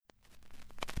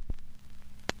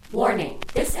Warning,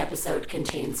 this episode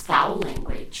contains foul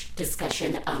language,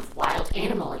 discussion of wild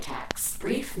animal attacks,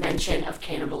 brief mention of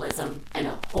cannibalism, and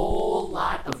a whole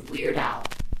lot of Weird Al.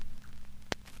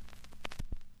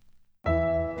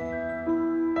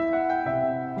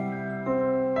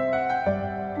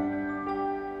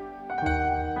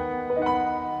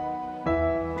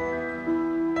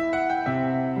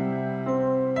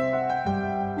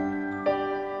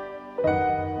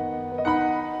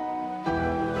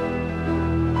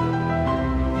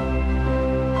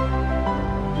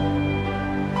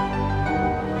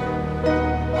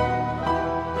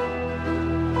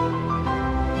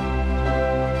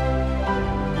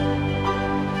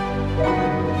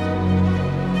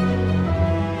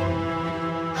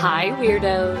 Hi,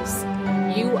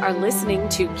 Weirdos. You are listening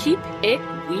to Keep It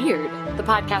Weird, the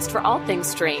podcast for all things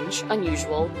strange,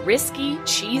 unusual, risky,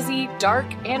 cheesy, dark,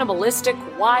 animalistic,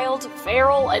 wild,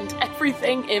 feral, and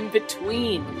everything in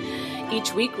between.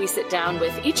 Each week we sit down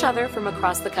with each other from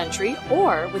across the country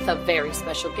or with a very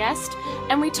special guest,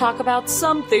 and we talk about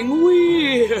something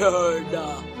weird.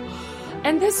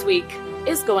 And this week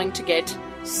is going to get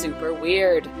super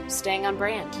weird, staying on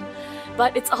brand.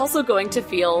 But it's also going to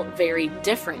feel very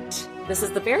different. This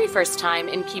is the very first time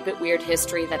in Keep It Weird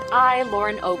history that I,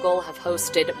 Lauren Ogle, have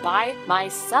hosted by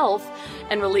myself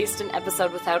and released an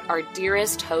episode without our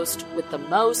dearest host with the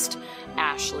most,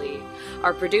 Ashley.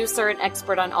 Our producer and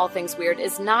expert on all things weird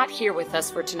is not here with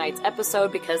us for tonight's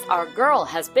episode because our girl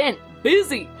has been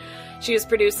busy. She is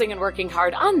producing and working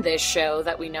hard on this show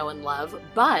that we know and love,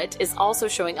 but is also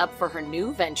showing up for her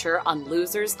new venture on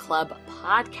Losers Club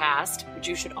podcast, which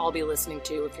you should all be listening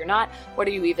to. If you're not, what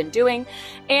are you even doing?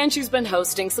 And she's been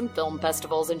hosting some film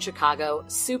festivals in Chicago,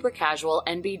 super casual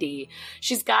NBD.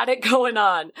 She's got it going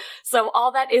on. So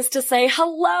all that is to say,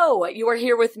 hello! You are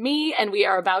here with me, and we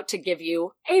are about to give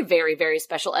you a very, very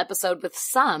special episode with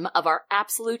some of our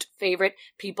absolute favorite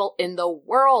people in the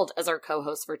world as our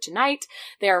co-hosts for tonight.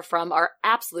 They are from our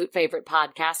absolute favorite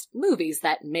podcast, Movies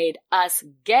That Made Us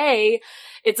Gay.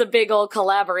 It's a big old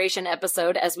collaboration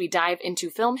episode as we dive into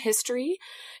film history,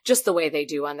 just the way they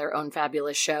do on their own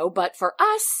fabulous show. But for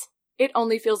us, it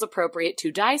only feels appropriate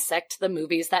to dissect the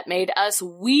movies that made us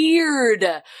weird.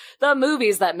 The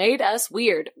movies that made us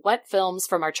weird. What films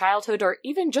from our childhood or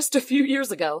even just a few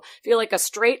years ago feel like a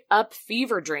straight up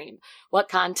fever dream? What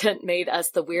content made us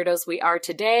the weirdos we are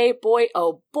today? Boy,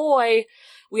 oh boy.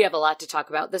 We have a lot to talk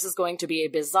about. This is going to be a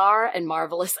bizarre and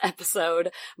marvelous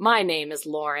episode. My name is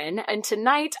Lauren, and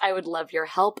tonight I would love your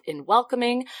help in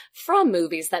welcoming from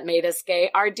Movies That Made Us Gay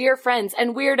our dear friends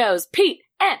and weirdos, Pete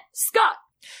and Scott.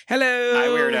 Hello. Hi,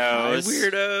 weirdos. Hi,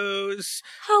 weirdos.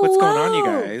 Hello. What's going on, you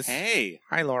guys? Hey.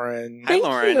 Hi, Lauren. Thank Hi,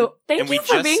 Lauren. you. Thank and you we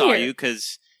for just being saw here. you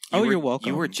because You're welcome.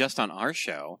 You were just on our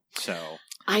show, so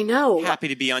I know. happy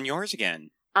to be on yours again.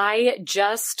 I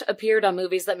just appeared on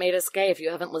Movies That Made Us Gay. If you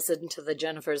haven't listened to the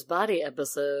Jennifer's Body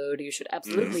episode, you should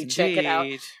absolutely check it out.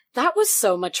 Indeed. That was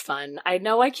so much fun. I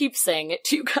know I keep saying it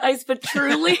to you guys, but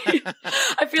truly,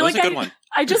 I feel It was like a good one.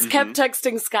 I just kept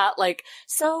texting Scott like,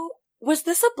 so was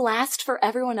this a blast for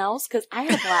everyone else? Because I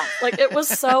had a blast. Like, it was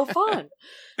so fun.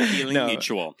 Feeling No.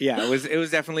 mutual. Yeah, it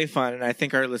was definitely fun, and I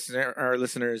think our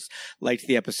listeners liked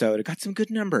the episode. It got some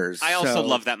good numbers. I also so,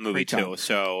 love that movie great job. too,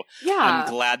 so Yeah. I'm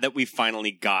glad that we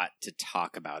finally got to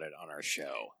talk about it on our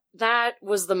show. That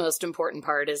was the most important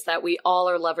part, is that we all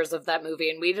are lovers of that movie,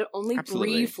 and we only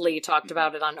Absolutely. briefly talked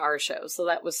about it on our show, so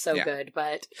that was so Yeah. good.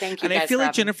 But thank you And guys I feel for like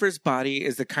having me. Jennifer's Body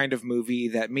is the kind of movie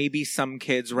that maybe some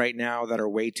kids right now that are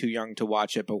way too young to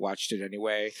watch it, but watched it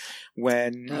anyway.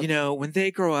 When, Yep. when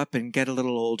they grow up and get a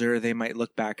little older, they might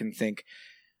look back and think,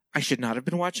 I should not have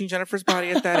been watching Jennifer's Body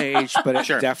at that age, but it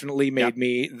Sure. definitely made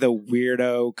me the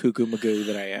weirdo cuckoo magoo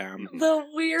that I am. The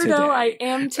weirdo Today. I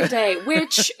am today,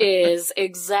 which is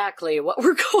exactly what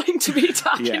we're going to be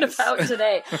talking Yes. about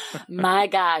today. My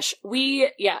gosh.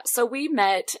 So we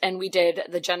met and we did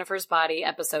the Jennifer's Body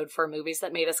episode for Movies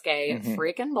That Made Us Gay. Mhm.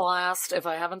 Freaking blast, if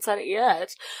I haven't said it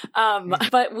yet.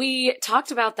 But we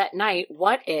talked about that night,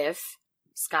 what if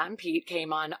Scott and Pete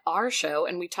came on our show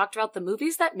and we talked about the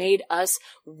movies that made us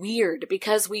weird,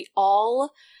 because we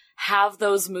all have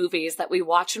those movies that we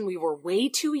watched when we were way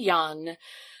too young.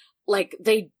 Like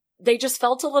they just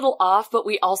felt a little off, but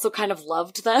we also kind of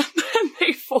loved them and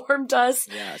they formed us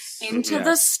Yes. into Yes.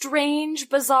 the strange,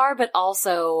 bizarre, but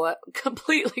also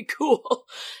completely cool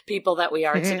people that we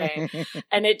are today.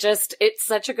 And it's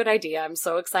such a good idea. I'm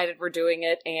so excited we're doing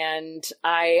it. And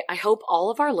I hope all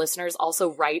of our listeners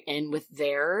also write in with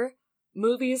their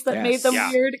movies that made them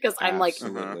Yeah. weird, because I'm like,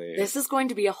 Absolutely. this is going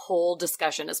to be a whole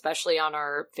discussion, especially on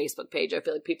our Facebook page. I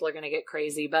feel like people are going to get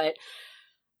crazy. But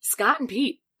Scott and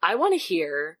Pete, I want to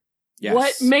hear Yes.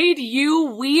 What made you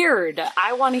weird?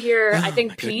 I want to hear. I think,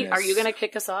 my Pete, goodness. are you going to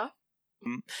kick us off?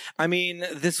 I mean,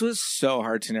 this was so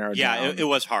hard to narrow Yeah, down. it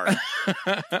was hard.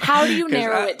 How do you 'Cause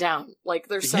narrow it down? Like,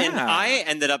 there's so And Yeah. I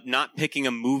ended up not picking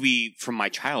a movie from my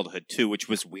childhood too, which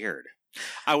was weird.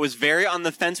 I was very on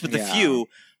the fence with a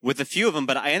few of them,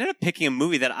 but I ended up picking a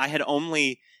movie that I had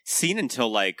only seen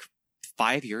until like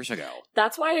 5 years ago.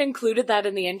 That's why I included that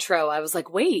in the intro. I was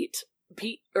like, wait,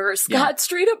 Pete or Scott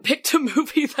straight up picked a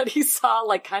movie that he saw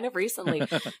like kind of recently.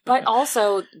 But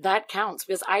also that counts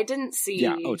because I didn't see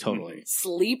totally.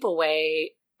 Sleepaway.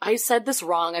 I said this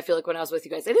wrong, I feel like, when I was with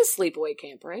you guys. It is Sleepaway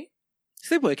Camp, right?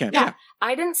 Sleepaway Camp, Yeah. yeah.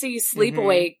 I didn't see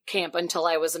Sleepaway Camp until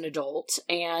I was an adult,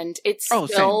 and it's Oh,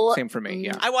 still... same for me,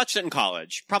 yeah. I watched it in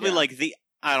college. Probably like the,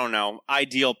 I don't know,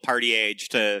 ideal party age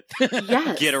to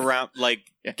Yes. get around, like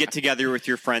get together with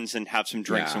your friends and have some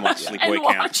drinks and watch Sleepaway and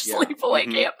Camp. watch Sleepaway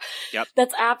Mhm. Camp. Yep.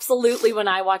 That's absolutely when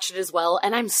I watched it as well.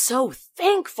 And I'm so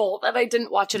thankful that I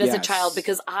didn't watch it as a Yes. child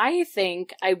because I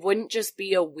think I wouldn't just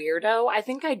be a weirdo. I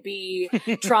think I'd be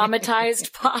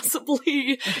traumatized,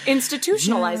 possibly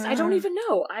institutionalized. I don't even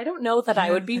know. I don't know that I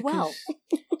would be well.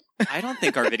 I don't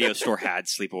think our video store had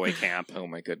Sleepaway Camp Oh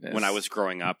my goodness. when I was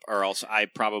growing up, or else I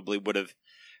probably would have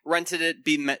rented it,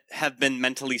 have been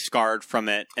mentally scarred from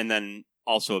it, and then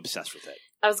also obsessed with it.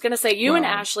 I was going to say, you and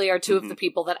Wow. Ashley are two of the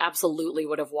people that absolutely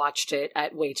would have watched it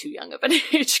at way too young of an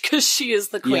age because she is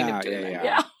the queen Yeah, of doing it.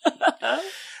 yeah. Yeah.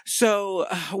 So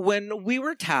when we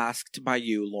were tasked by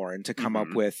you, Lauren, to come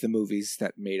up with the movies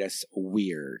that made us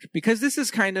weird, because this is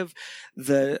kind of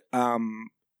the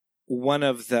one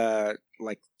of the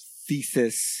like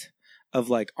thesis of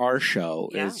like our show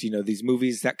is, you know, these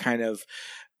movies that kind of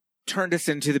turned us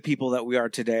into the people that we are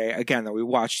today. Again, that we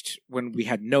watched when we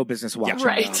had no business watching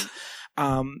Right.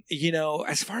 them. You know,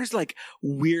 as far as like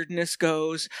weirdness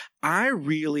goes, I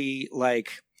really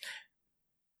like.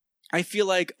 I feel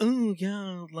like, oh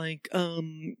yeah, like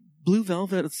Blue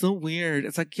Velvet, it's so weird.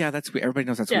 It's like, yeah, that's weird. Everybody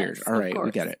knows that's Yes, weird. All of right, we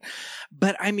course. get it.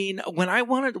 But I mean, when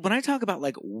I talk about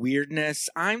like weirdness,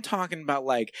 I'm talking about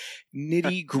like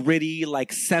nitty gritty,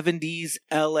 like 70s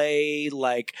LA,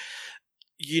 like,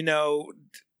 you know,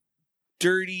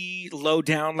 dirty, low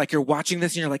down. Like you're watching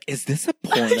this and you're like, is this a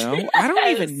porno? I don't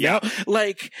even know.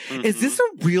 Like, is this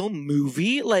a real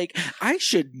movie? Like, I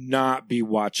should not be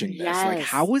watching this. Like, Yes.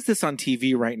 how is this on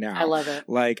TV right now? I love it.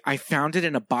 Like, I found it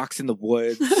in a box in the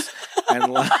woods.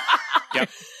 And like,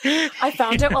 I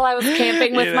found it while I was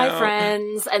camping with You my know?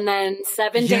 friends, and then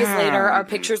 7 days Yeah. later, our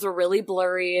pictures were really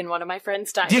blurry, and one of my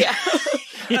friends died. Yeah.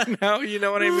 you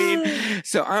know what I mean?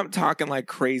 So I'm talking like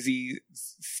crazy,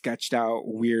 sketched out,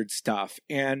 weird stuff.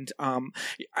 And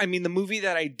I mean, the movie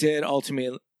that I did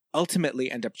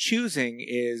ultimately end up choosing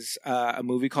is a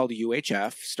movie called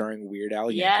UHF, starring Weird Al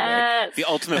Yankovic. Yes. The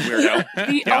ultimate weirdo.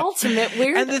 The ultimate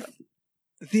weird. And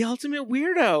the ultimate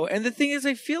weirdo. And the thing is,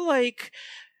 I feel like,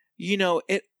 you know,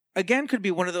 it again could be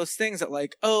one of those things that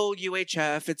like, oh,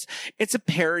 UHF, it's a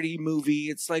parody movie.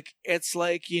 It's like,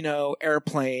 you know,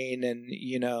 Airplane and,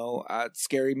 you know,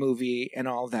 Scary Movie and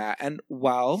all that. And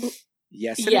while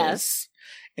yes, it is.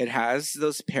 It has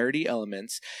those parody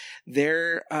elements.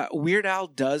 Weird Al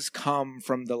does come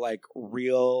from the like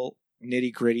real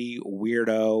nitty gritty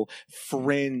weirdo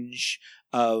fringe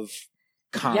of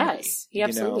comedy. Yes, he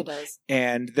absolutely does.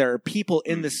 And there are people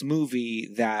in this movie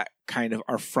that kind of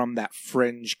are from that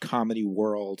fringe comedy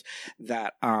world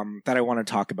that I want to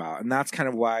talk about. And that's kind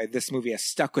of why this movie has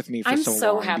stuck with me for I'm so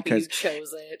so long. happy because you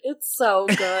chose it. It's so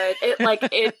good.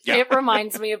 It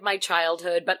reminds me of my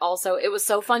childhood, but also it was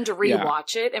so fun to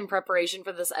rewatch it in preparation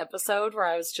for this episode where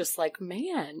I was just like,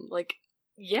 man, like,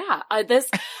 yeah,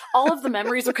 all of the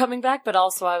memories are coming back, but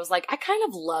also I was like, I kind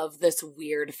of love this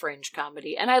weird fringe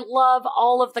comedy, and I love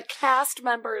all of the cast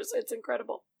members. It's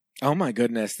incredible. Oh my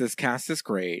goodness, this cast is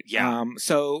great. Yeah.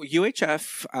 So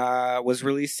UHF was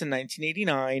released in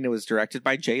 1989. It was directed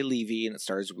by Jay Levy, and it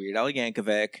stars Weird Al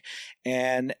Yankovic.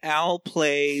 And Al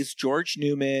plays George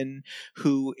Newman,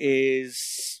 who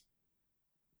is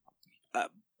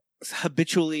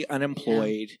habitually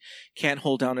unemployed, can't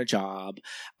hold down a job,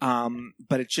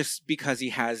 but it's just because he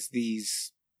has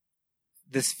this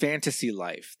fantasy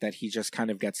life that he just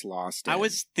kind of gets lost in. I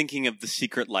was thinking of The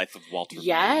Secret Life of Walter Mitty.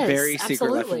 Yes, Very Secret Life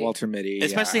of absolutely. Walter Mitty.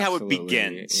 Especially Yeah, how it absolutely.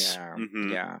 begins. Yeah,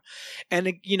 Mhm. yeah.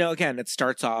 And, you know, again, it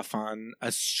starts off on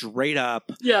a straight up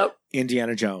Yep.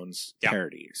 Indiana Jones Yep.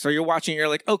 parody. So you're watching, you're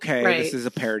like, okay, Right. this is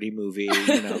a parody movie,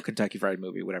 you know, Kentucky Fried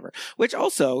Movie, whatever. Which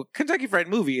also, Kentucky Fried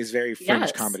Movie is very fringe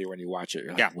Yes. comedy when you watch it.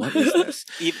 You're like, Yeah. what is this?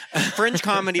 Fringe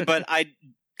comedy, but I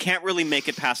can't really make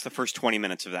it past the first 20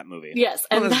 minutes of that movie. Yes,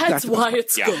 and Well, that's that's the why best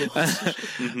it's Yeah. good.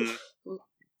 Mhm.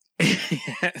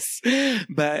 Yes.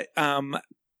 But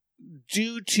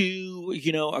due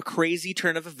to, a crazy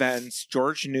turn of events,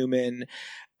 George Newman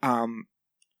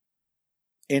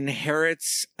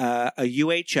inherits a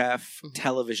UHF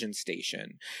television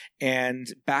station. And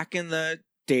back in the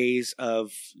days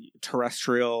of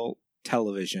terrestrial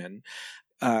television,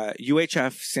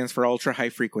 UHF stands for ultra high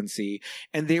frequency,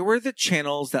 and they were the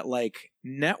channels that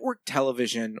network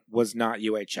television was not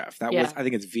UHF. That was, I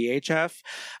think it's VHF.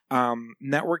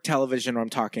 Network television, I'm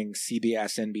talking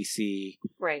CBS, NBC,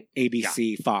 right,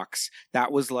 ABC, Fox.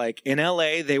 That was in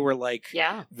LA, they were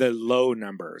the low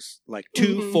numbers,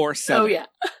 2, 4, 7. Oh yeah.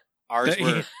 Ours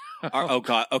were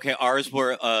ours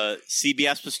were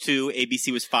CBS was 2,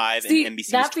 ABC was 5, and NBC was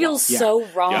 12. That feels so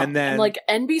wrong. Yeah. And then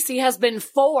NBC has been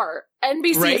 4.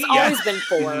 NBC has always been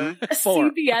 4.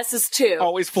 4. CBS is 2.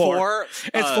 Always 4.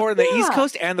 It's 4 on the East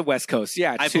Coast and the West Coast.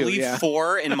 Yeah, I believe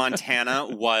 4 in Montana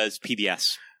was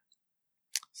PBS.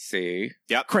 See?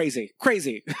 Yep. Crazy.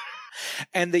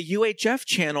 And the UHF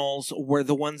channels were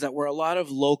the ones that were a lot of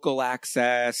local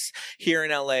access. Here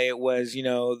in LA, it was,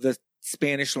 the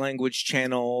Spanish language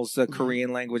channels, the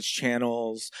Korean language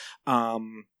channels,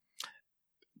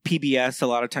 PBS. A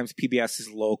lot of times PBS is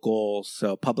local,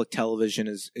 so public television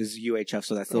is UHF,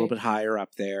 so that's a little bit higher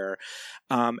up there.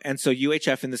 And so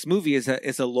UHF in this movie is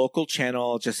a local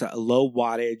channel, just a low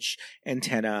wattage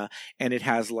antenna, and it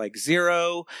has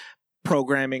 0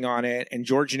 programming on it. And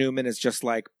George Newman is just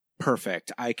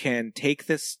perfect. I can take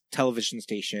this television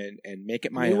station and make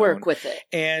it my own. Work with it.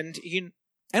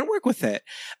 And work with it.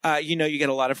 You get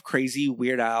a lot of crazy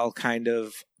Weird Al kind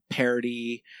of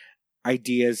parody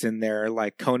ideas in there,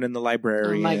 like Conan the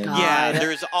Librarian. Oh my God. Yeah,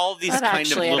 there's all these kind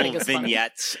of little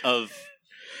vignettes of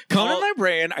Conan the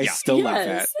Librarian. I still laugh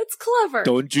at. It's clever.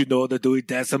 Don't you know the Dewey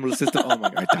Decimal System? Oh my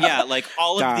God. Yeah,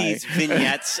 all of these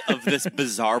vignettes of this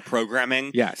bizarre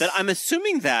programming. Yes. That I'm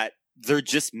assuming that they're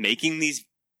just making these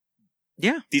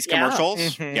commercials.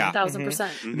 Mm-hmm. Yeah. 1000%.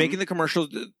 Mm-hmm. Making the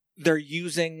commercials. They're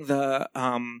using the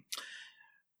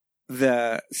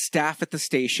staff at the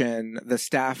station. The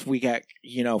staff, we get,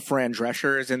 Fran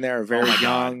Drescher is in there, a very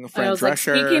young Fran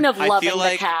Drescher. Speaking of loving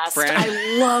the cast, Fran,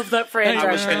 I love that Fran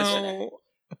Drescher.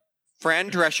 Fran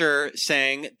Drescher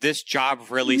saying this job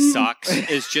really sucks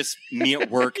is just me at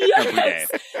work every day.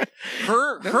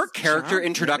 Her character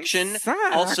introduction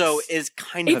also is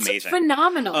kind of amazing. It's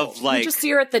phenomenal. Of you just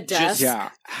see her at the desk.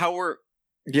 How we're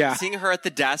seeing her at the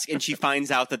desk, and she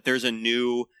finds out that there's a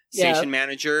new station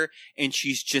manager, and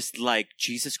she's just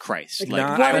Jesus Christ. What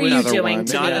are you doing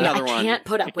to me? Another I can't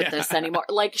put up with this anymore.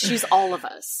 She's all of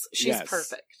us. She's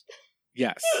perfect.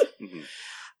 Yes.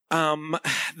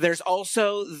 There's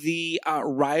also the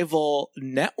rival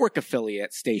network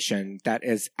affiliate station that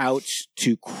is out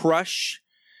to crush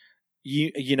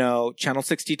Channel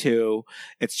 62.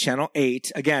 It's Channel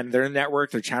 8. Again, they're a network.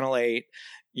 They're Channel 8.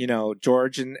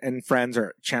 George and friends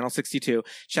are Channel 62.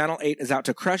 Channel 8 is out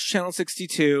to crush Channel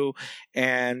 62,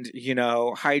 and,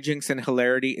 hijinks and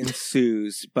hilarity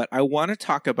ensues. But I want to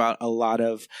talk about a lot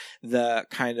of the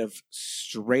kind of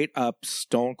straight up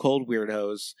stone cold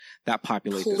weirdos that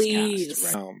populate this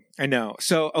cast. Right? I know.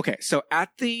 So at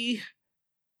the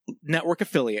network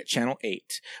affiliate, Channel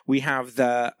 8, we have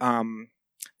the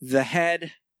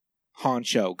head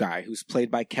honcho guy who's played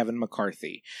by Kevin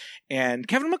McCarthy. And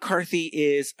Kevin McCarthy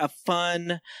is a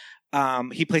fun,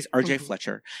 he plays RJ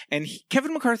Fletcher. And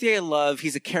Kevin McCarthy I love.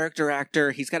 He's a character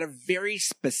actor. He's got a very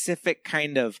specific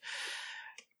kind of,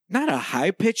 not a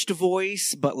high-pitched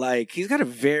voice, but he's got a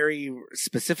very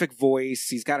specific voice.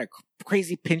 He's got a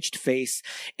crazy pinched face.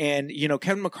 And,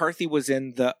 Kevin McCarthy was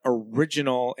in the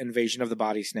original Invasion of the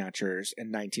Body Snatchers in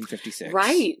 1956.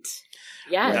 Right.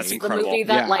 Yes. That's incredible. The movie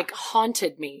that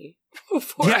haunted me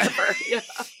forever. Yeah.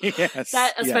 Yes.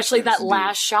 That, especially yes, that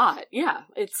last shot. Yeah.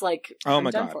 It's oh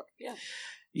my God. Yeah.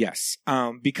 Yes.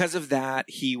 Because of that,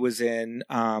 he was in,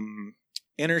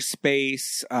 Inner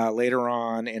Space later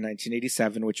on in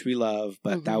 1987, which we love,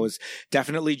 but that was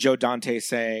definitely Joe Dante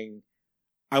saying,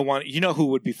 who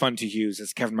would be fun to use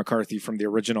is Kevin McCarthy from the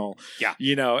original,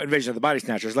 Invasion of the Body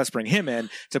Snatchers. Let's bring him in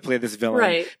to play this villain.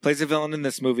 Right. Plays a villain in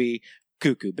this movie.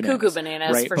 Cuckoo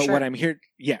Bananas, right? For sure. What I'm here,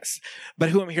 but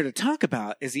who I'm here to talk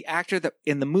about is the actor that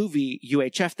in the movie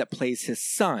UHF that plays his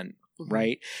son,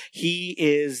 right? He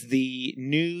is the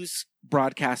news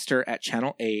broadcaster at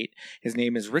Channel 8. His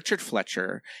name is Richard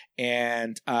Fletcher,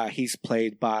 and he's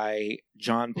played by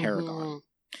John Paragon.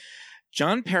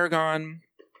 John Paragon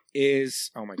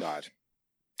is, oh my God.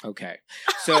 Okay.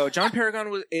 So John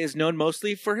Paragon is known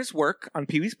mostly for his work on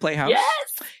Pee-wee's Playhouse.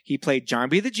 Yes! He played John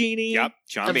B. the Genie. Yep,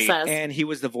 John B. And he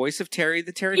was the voice of Terry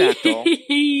the Pterodactyl.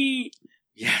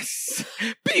 Yes.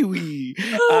 Pee-wee.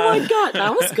 Oh my God,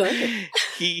 that was good.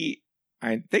 He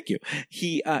Thank you.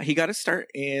 He got to start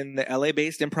in the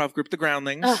LA-based improv group, The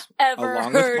Groundlings, Ever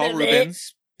along heard with Paul of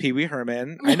Rubens, Pee Wee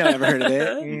Herman. I know, ever heard of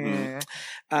it.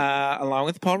 Along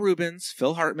with Paul Rubens,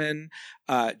 Phil Hartman,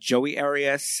 Joey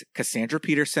Arias, Cassandra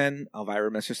Peterson,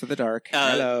 Elvira, Mistress of the Dark.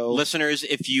 Hello. Listeners,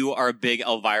 if you are a big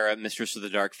Elvira, Mistress of the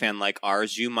Dark fan like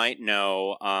ours, you might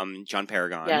know John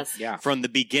Paragon. Yes. Yeah. From the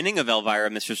beginning of Elvira,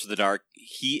 Mistress of the Dark,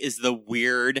 he is the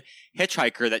weird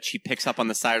hitchhiker that she picks up on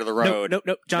the side of the road.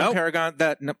 Nope. John Paragon.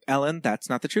 Ellen, that's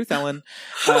not the truth, Ellen.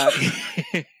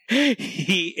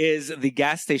 He is the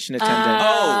gas station attendant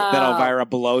that Elvira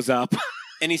blows up.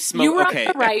 And he's smoking. You were on Okay,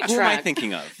 the right who am I track.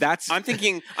 thinking of? That's I'm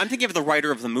thinking of the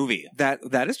writer of the movie.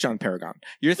 that is John Paragon.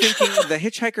 You're thinking the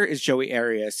hitchhiker is Joey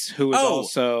Arias, who is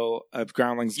also a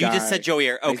Groundlings guy. You just said Joey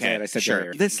Arias. Okay, I said sure. Joey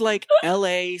Arias. This like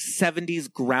LA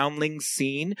 70s Groundlings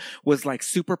scene was like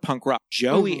super punk rock.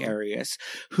 Joey Arias,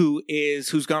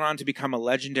 who's gone on to become a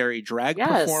legendary drag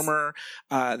performer.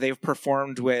 They've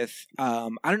performed with I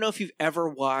don't know if you've ever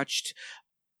watched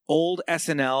old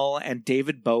SNL, and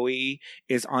David Bowie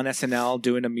is on SNL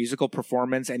doing a musical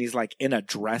performance, and he's like in a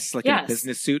dress, like in a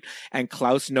business suit, and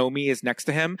Klaus Nomi is next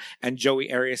to him, and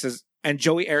Joey Arias is on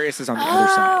the other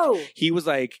side. He was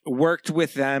like worked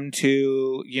with them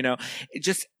to,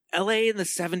 just LA in the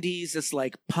 70s, this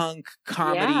like punk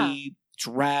comedy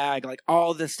drag, like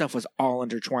all this stuff was all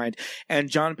intertwined, and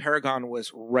John Paragon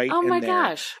was right in there. Oh my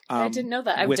gosh, I didn't know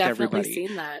that. I've definitely everybody.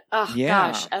 seen that. Oh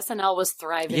gosh, SNL was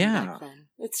thriving back then.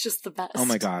 It's just the best. Oh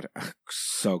my god,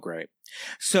 so great.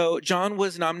 So John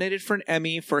was nominated for an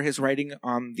Emmy for his writing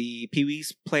on the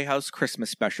Pee-wee's Playhouse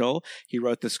Christmas special. He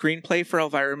wrote the screenplay for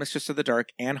Elvira, Mistress of the Dark,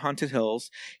 and Haunted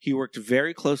Hills. He worked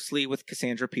very closely with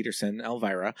Cassandra Peterson,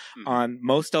 Elvira, on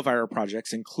most Elvira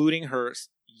projects, including her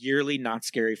yearly Not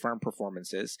Scary Farm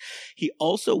performances. He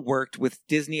also worked with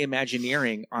Disney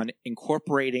Imagineering on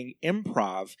incorporating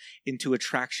improv into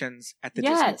attractions at the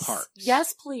Disney parks.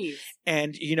 Yes, please.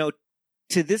 And,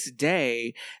 to this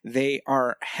day, they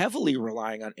are heavily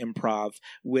relying on improv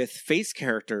with face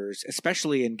characters,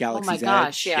 especially in Galaxy's Edge. Oh my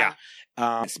gosh,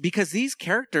 yeah. Because these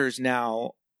characters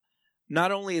now,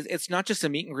 not only it's not just a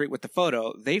meet and greet with the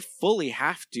photo, they fully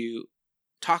have to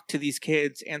talk to these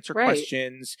kids, answer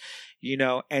questions,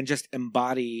 and just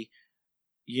embody,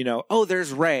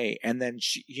 there's Ray. And then,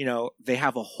 they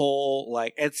have a whole,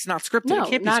 like, it's not scripted. No, it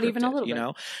can't be not scripted, even a little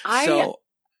bit.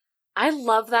 I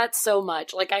love that so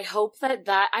much. Like, I hope that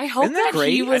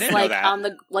great? he was like that. on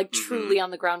the, like, truly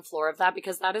on the ground floor of that,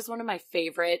 because that is one of my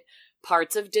favorite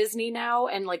parts of Disney now,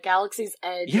 and like Galaxy's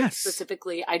Edge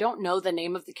specifically. I don't know the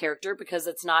name of the character because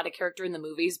it's not a character in the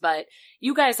movies, but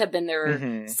you guys have been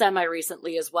there semi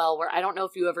recently as well, where I don't know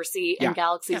if you ever see in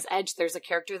Galaxy's Edge, there's a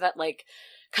character that like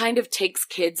kind of takes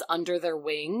kids under their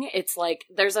wing. It's like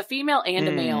there's a female and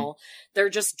a male. They're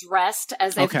just dressed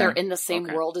as if they're in the same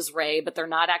world as Ray, but they're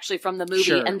not actually from the movie.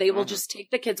 Sure. And they will just take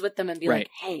the kids with them and be like,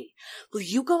 hey, will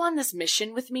you go on this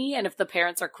mission with me? And if the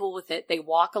parents are cool with it, they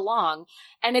walk along.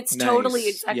 And it's totally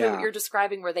exactly what you're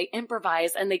describing, where they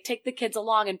improvise and they take the kids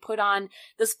along and put on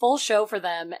this full show for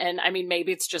them. And I mean,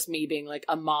 maybe it's just me being like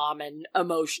a mom and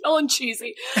emotional and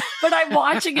cheesy, but I'm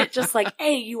watching it just like,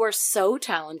 hey, you are so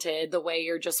talented the way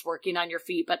you're just working on your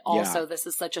feet, but also this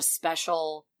is such a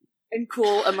special and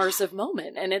cool immersive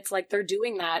moment, and it's like they're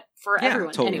doing that for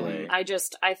everyone. Totally. Anyway,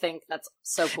 I think that's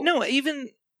so cool. No,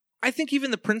 I think even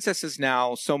the princesses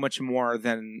now, so much more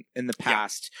than in the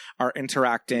past, are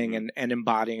interacting and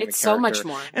embodying the character. It's so much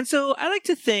more. And so I like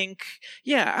to think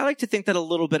that a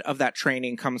little bit of that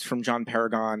training comes from John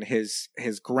Paragon, his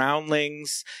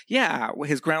Groundlings,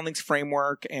 his Groundlings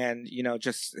framework, and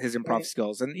just his improv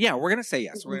skills. And we're gonna say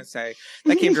yes. We're gonna say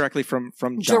that came directly from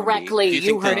John directly. Do you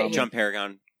think heard that it. John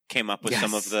Paragon came up with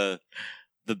some of the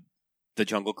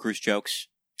Jungle Cruise jokes?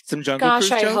 Some Jungle Cruise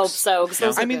jokes? I hope so.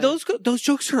 No. I mean, those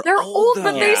jokes are they're old, though.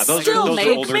 but they those still are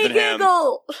make older me than him.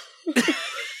 giggle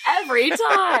every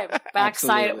time.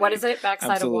 Backside, Absolutely. what is it?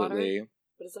 Backside of water. Absolutely.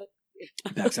 What is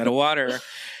it? Backside of water.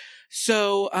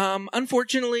 So,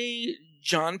 unfortunately,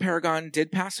 John Paragon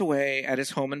did pass away at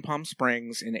his home in Palm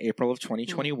Springs in April of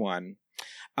 2021.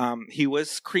 He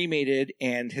was cremated,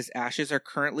 and his ashes are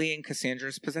currently in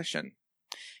Cassandra's possession.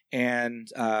 And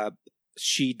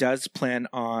she does plan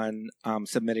on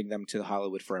submitting them to the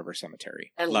Hollywood Forever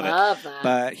Cemetery. I love that.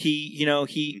 But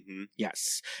he,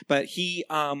 yes. But he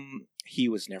He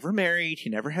was never married. He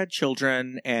never had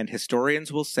children, and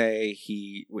historians will say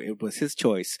it was his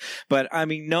choice. But I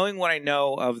mean, knowing what I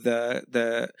know of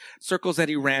the circles that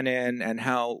he ran in and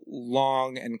how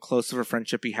long and close of a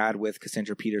friendship he had with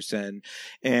Cassandra Peterson,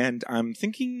 and I'm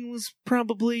thinking it was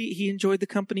probably he enjoyed the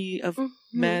company of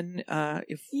men.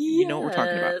 If you know what we're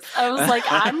talking about, I was like,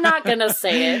 I'm not gonna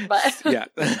say it, but yeah.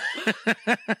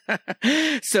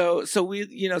 So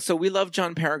we love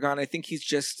John Paragon. I think he's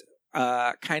just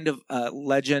kind of a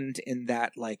legend in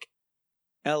that like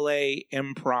LA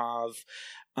improv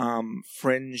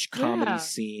fringe comedy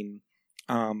scene,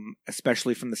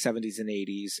 especially from the 70s and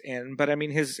 80s. But I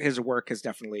mean his work has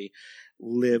definitely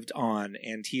lived on,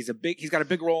 and he's got a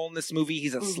big role in this movie.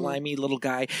 He's a slimy little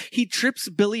guy. He trips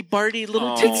Billy Barty,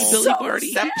 tiny Billy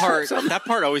Barty. That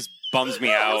part always bums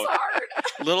me out.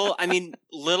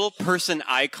 Little person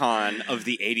icon of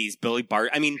the 80s, Billy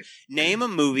Barty. I mean, name a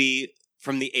movie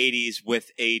from the 80s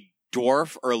with a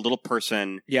dwarf or a little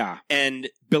person. Yeah. And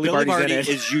Billy Barty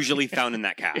is usually found in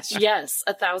that cast. Yes,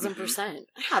 1,000%.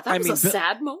 Yeah, that was a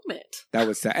sad moment. That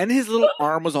was sad. And his little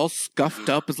arm was all scuffed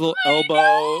up, his little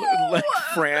elbow, like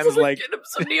Fran's like. Get him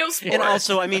some Neosporin. And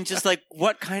also, I mean, just like,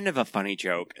 what kind of a funny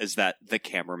joke is that the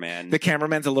cameraman? The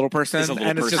cameraman's a little person,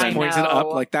 and it just points it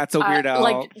up like that's a Weird Al.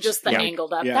 Like just the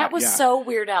angled up. That was so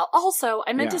Weird Al. Also,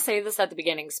 I meant to say this at the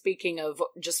beginning. Speaking of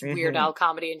just Weird Al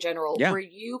comedy in general, were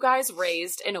you guys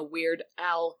raised in a Weird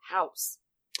Al house?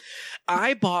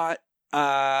 I bought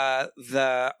I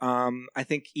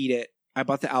think Eat It. I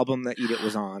bought the album that Eat It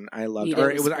was on. I loved it.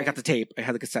 Or it was I got the tape. I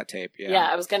had the cassette tape. Yeah,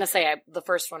 I was gonna say the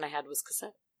first one I had was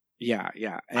cassette. Yeah.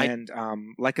 And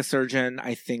Like a Surgeon,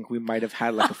 I think we might have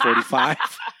had like a 45.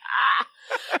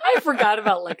 I forgot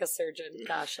about Like a Surgeon.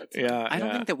 Gosh, that's funny. I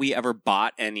don't think that we ever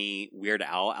bought any Weird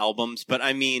Al albums, but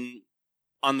I mean,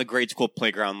 on the grade school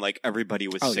playground, like everybody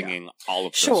was singing all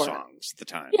of those songs at the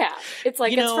time. Yeah, it's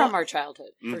like it's from our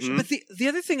childhood for sure. But the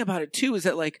other thing about it too is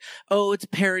that like, it's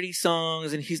parody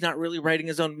songs and he's not really writing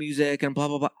his own music and blah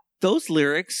blah blah. Those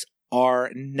lyrics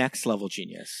are next level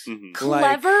genius.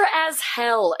 Clever as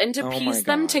hell, and to piece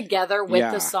them together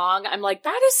with the song, I'm like,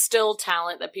 that is still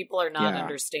talent that people are not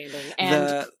understanding.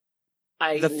 And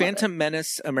the Phantom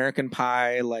Menace, American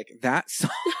Pie, like that song.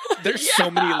 There's so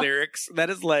many lyrics.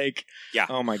 That is like,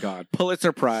 oh my God,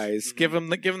 Pulitzer Prize. Give him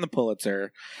the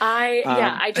Pulitzer.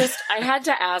 I had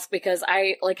to ask because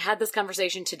I like had this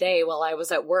conversation today while I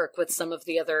was at work with some of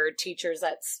the other teachers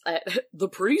at the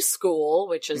preschool,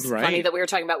 which is funny that we were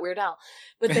talking about Weird Al.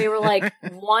 But they were like,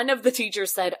 one of the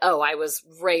teachers said, "Oh, I was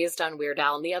raised on Weird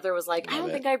Al," and the other was like, "I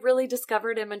don't think I really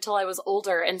discovered him until I was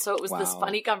older." And so it was this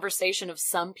funny conversation of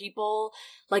some people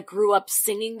like grew up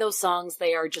singing those songs;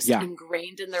 they are just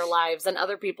ingrained in their lives, and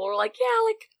other people were like, "Yeah,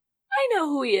 like I know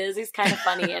who he is; he's kind of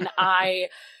funny." And I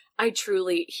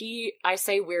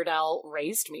say Weird Al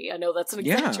raised me. I know that's an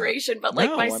exaggeration, but like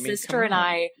my sister and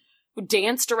I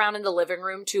danced around in the living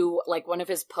room to like one of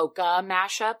his polka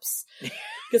mashups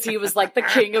because he was like the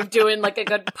king of doing like a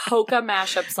good polka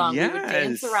mashup song. We would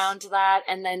dance around to that,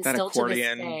 and then that still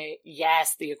accordion. To this day,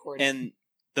 the accordion. And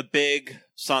the big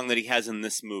song that he has in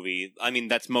this movie, I mean,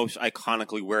 that's most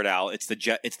iconically Weird Al. It's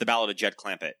the Ballad of Jed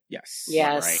Clampett. Yes.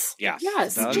 Right?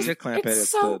 Yes. Ballad of Jed Clampett. It's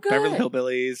so the good. Beverly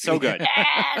Hillbillies. So good.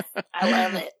 Yes. I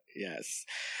love it. Yes.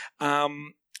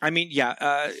 I mean,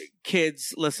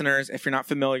 kids, listeners, if you're not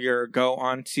familiar, go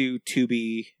on to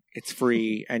Tubi. It's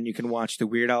free, and you can watch the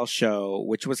Weird Al Show,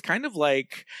 which was kind of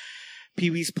like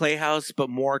Pee-wee's Playhouse, but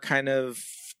more kind of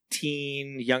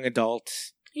teen, young adult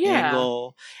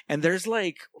angle. And there's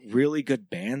like really good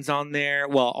bands on there.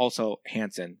 Well, also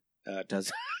Hanson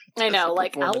does. I know,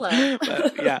 like Ella.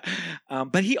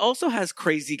 But he also has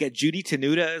crazy. Judy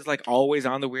Tenuta is like always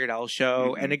on the Weird Al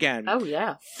Show, and again,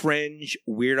 fringe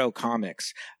weirdo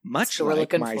comics. Much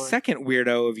like my second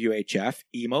weirdo of UHF,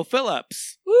 Emo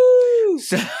Phillips. Woo!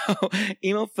 So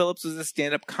Emo Phillips was a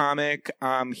stand-up comic.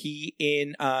 He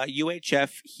in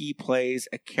UHF he plays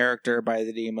a character by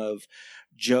the name of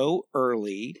Joe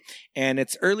Early, and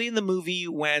it's early in the movie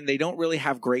when they don't really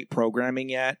have great programming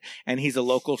yet, and he's a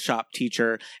local shop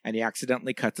teacher, and he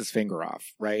accidentally cuts his finger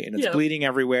off, right? And it's bleeding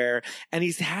everywhere, and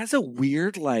he has a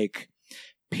weird like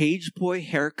page boy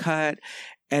haircut,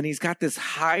 and he's got this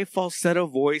high falsetto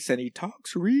voice, and he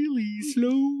talks really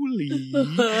slowly,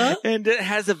 and it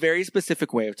has a very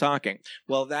specific way of talking.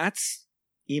 Well, that's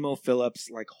Emo Phillips'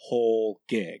 like whole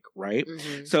gig, right?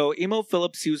 So Emo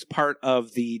Phillips, he was part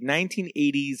of the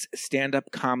 1980s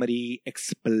stand-up comedy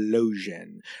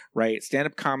explosion, right?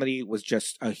 Stand-up comedy was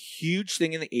just a huge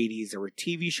thing in the 80s. There were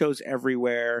TV shows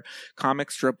everywhere,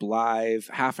 Comic Strip Live,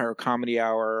 Half Hour Comedy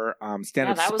Hour,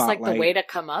 Stand-up Spotlight. That was like the way to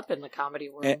come up in the comedy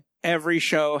world. every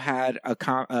show had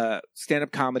a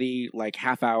stand-up comedy like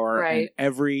half hour, Right. and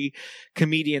every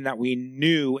comedian that we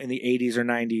knew in the 80s or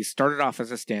 90s started off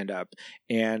as a stand-up,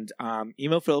 and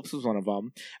Emo Phillips was one of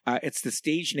them. It's the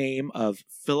stage name of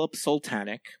Philip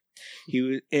Soltanic.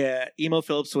 Emo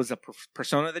Phillips was a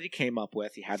persona that he came up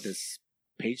with. He had this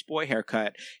page boy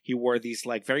haircut. He wore these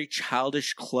like very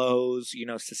childish clothes,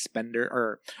 suspender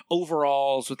or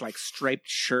overalls with like striped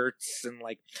shirts and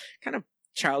like kind of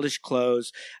childish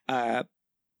clothes.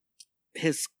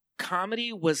 His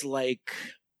comedy was like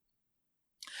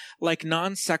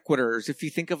non sequiturs. If you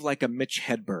think of like a Mitch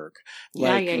Hedberg,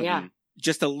 Yeah.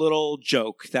 Just a little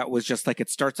joke that was just like it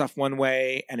starts off one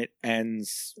way and it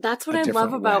ends. That's what I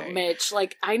love about Mitch.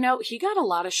 Like, I know he got a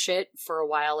lot of shit for a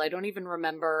while. I don't even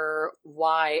remember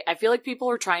why. I feel like people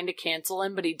were trying to cancel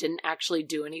him, but he didn't actually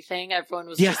do anything. Everyone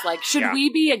was just like, should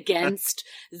we be against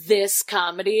this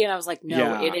comedy? And I was like,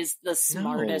 no, it is the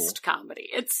smartest comedy.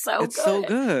 It's so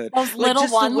good. Those little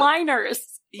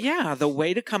one-liners. Yeah, the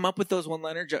way to come up with those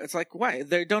one-liner jokes. It's like, why?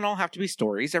 They don't all have to be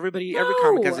stories. Every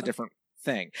comic has a different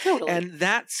thing. Totally. And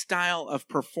that style of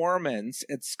performance,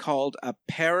 it's called a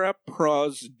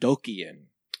paraprosdokian.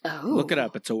 Oh. Look it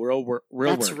up. It's a real word.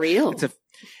 That's real.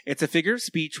 It's a figure of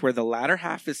speech where the latter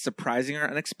half is surprising or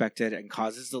unexpected and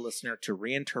causes the listener to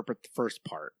reinterpret the first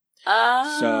part.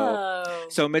 Oh.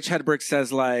 So Mitch Hedberg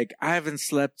says like, I haven't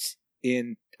slept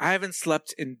in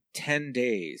 10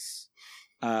 days.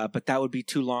 But that would be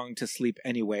too long to sleep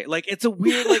anyway. Like, it's a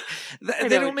weird, like,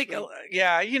 they don't make,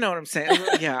 you know what I'm saying?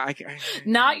 Yeah.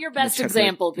 Not your best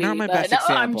example, Pete. Not my best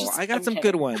example. I got some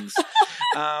good ones.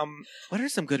 What are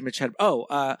some good Mitch Hedberg?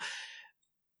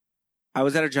 I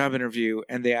was at a job interview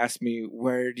and they asked me,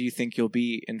 where do you think you'll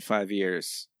be in 5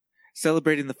 years?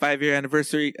 Celebrating the 5-year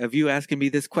anniversary of you asking me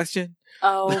this question?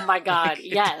 Oh my God.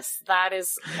 Yes.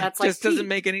 That's like, just doesn't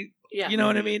make any. Yeah. You know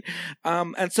what I mean?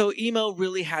 And so Emo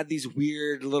really had these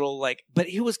weird little but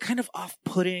he was kind of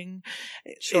off-putting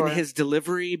in his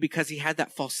delivery because he had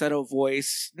that falsetto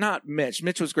voice. Not Mitch.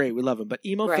 Mitch was great. We love him. But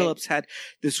Emo Phillips had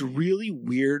this really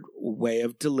weird way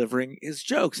of delivering his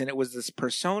jokes. And it was this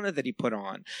persona that he put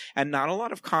on. And not a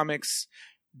lot of comics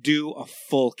do a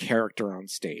full character on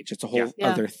stage. It's a whole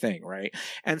other thing, right?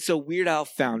 And so Weird Al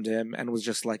found him and was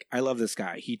just like, I love this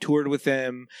guy. He toured with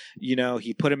him,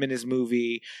 he put him in his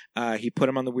movie, he put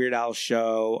him on the Weird Al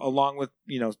show, along with,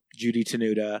 Judy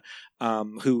Tenuta,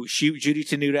 Judy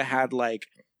Tenuta had like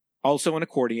also an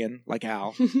accordion, like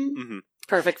Al. Mm-hmm.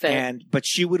 Perfect fit. But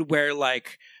she would wear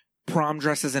like prom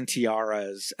dresses and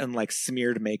tiaras and like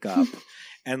smeared makeup.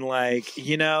 And like,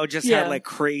 had like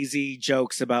crazy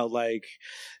jokes about like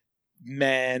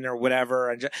men or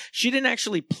whatever. And she didn't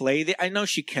actually play I know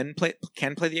she can play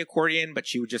the accordion, but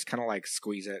she would just kind of like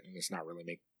squeeze it and just not really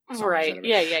make songs out of it.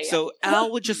 Yeah. So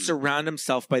Al would just surround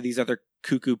himself by these other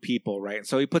cuckoo people, right? And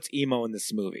so he puts Emo in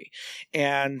this movie.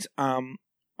 And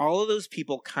all of those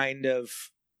people kind of,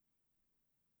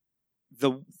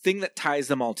 the thing that ties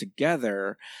them all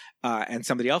together, and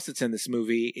somebody else that's in this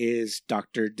movie is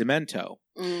Dr. Demento.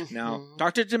 Mm-hmm. Now,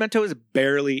 Dr. Demento is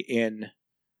barely in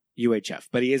UHF,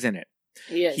 but he is in it.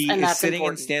 He is, and that's sitting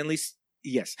important. In Stanley's.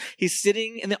 Yes, he's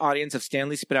sitting in the audience of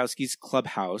Stanley Spadowski's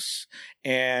Clubhouse,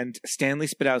 and Stanley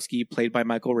Spadowski, played by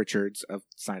Michael Richards of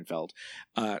Seinfeld,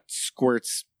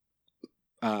 squirts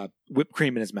whipped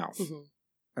cream in his mouth. Mm-hmm.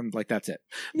 I'm like, that's it.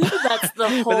 That's the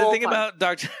whole. But the thing about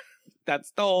Dr.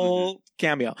 That's the whole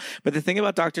cameo. But the thing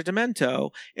about Dr. Demento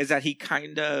is that he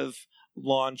kind of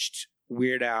launched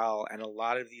Weird Al and a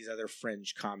lot of these other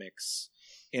fringe comics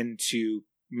into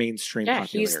mainstream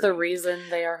popularity. He's the reason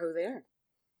they are who they are.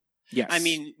 Yes. I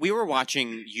mean, we were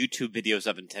watching YouTube videos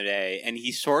of him today, and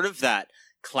he's sort of that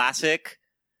classic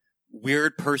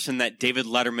weird person that David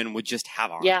Letterman would just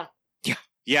have on. Yeah.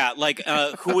 Yeah, like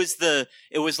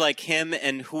it was like him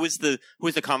and who was the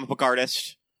comic book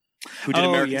artist? Who did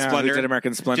American Splendor? Who did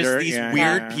American Splendor? Just these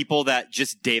weird people that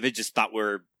just David just thought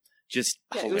were just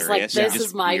hilarious. It was like, this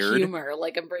is my weird humor.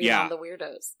 Like, I'm bringing on the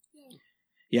weirdos.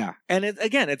 Yeah. And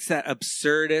it's that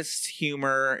absurdist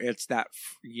humor. It's that,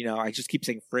 I just keep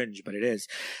saying fringe, but it is.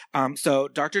 So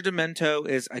Dr. Demento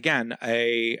is, again,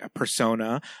 a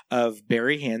persona of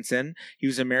Barry Hansen. He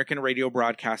was an American radio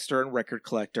broadcaster and record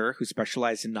collector who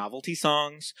specialized in novelty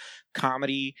songs,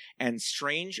 comedy, and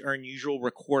strange or unusual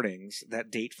recordings that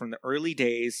date from the early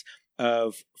days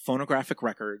of phonographic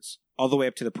records all the way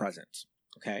up to the present.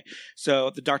 Okay, so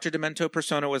the Dr. Demento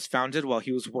persona was founded while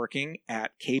he was working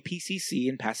at KPCC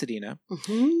in Pasadena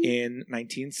in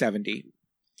 1970.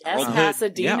 Yes,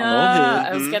 Pasadena.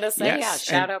 I was going to say,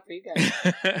 shout out for you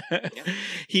guys.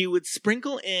 He would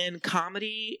sprinkle in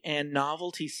comedy and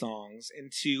novelty songs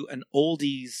into an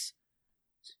oldies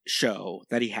show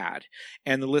that he had.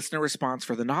 And the listener response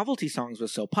for the novelty songs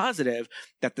was so positive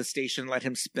that the station let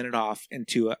him spin it off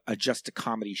into a just a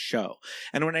comedy show.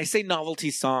 And when I say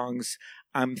novelty songs,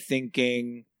 I'm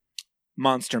thinking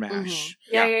Monster Mash.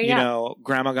 Yeah. You know,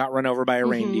 Grandma Got Run Over by a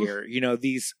Reindeer. You know,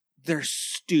 they're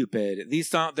stupid. These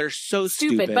songs, they're so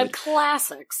stupid. But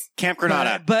classics. Camp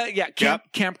Granada. But yeah,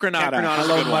 Camp Granada. Granada's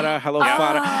Hello, a good one. Mudda. Hello,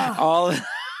 Fada. All.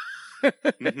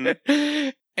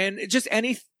 Mhm. And just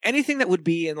anything that would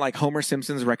be in like Homer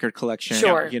Simpson's record collection.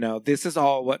 Sure. You know, this is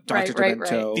all what Dr. Right.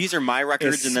 Demento. These are my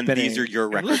records, and then these are your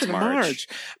And records, listen to Marge.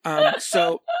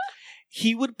 So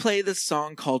he would play this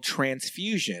song called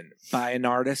Transfusion by an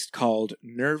artist called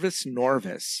Nervous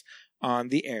Norvis on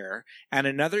the air, and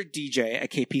another DJ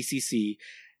at KPCC,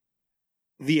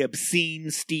 the obscene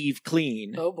Steve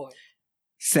Clean, Oh boy.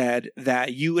 said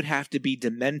that you would have to be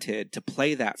demented to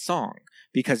play that song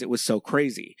because it was so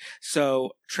crazy.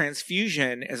 So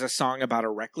Transfusion is a song about a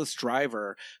reckless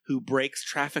driver who breaks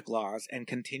traffic laws and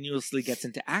continuously gets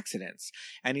into accidents.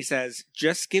 And he says,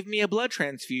 just give me a blood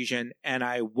transfusion and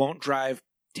I won't drive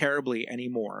terribly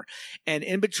anymore. And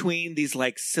in between these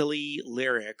like silly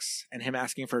lyrics and him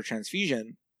asking for a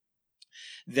transfusion,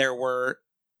 there were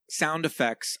sound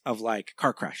effects of like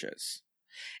car crashes.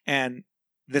 And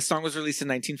this song was released in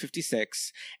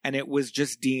 1956, and it was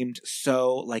just deemed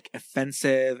so like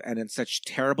offensive and in such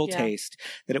terrible taste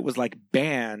that it was like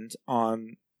banned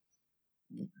on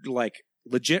like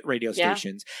legit radio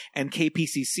stations. And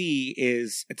KPCC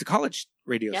it's a college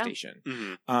radio station.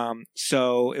 Mhm.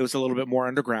 So it was a little bit more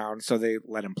underground, so they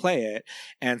let him play it.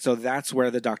 And so that's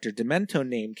where the Dr. Demento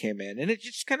name came in, and it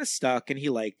just kind of stuck, and he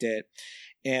liked it.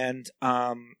 And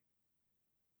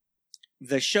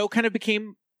the show kind of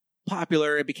became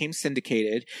popular. It became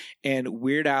syndicated, and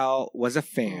Weird Al was a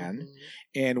fan.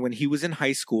 And when he was in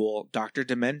high school, Dr.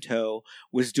 Demento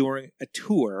was doing a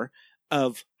tour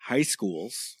of high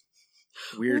schools,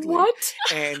 weirdly. What?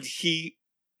 And he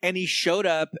showed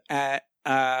up at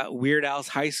Weird Al's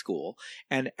high school,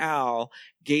 and Al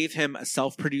gave him a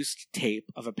self-produced tape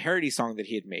of a parody song that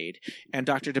he had made, and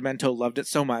Dr. Demento loved it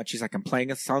so much, he's like, I'm playing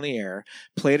this on the air,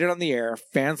 played it on the air,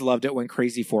 fans loved it, went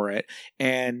crazy for it,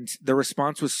 and the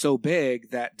response was so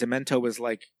big that Demento was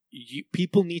like,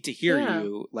 people need to hear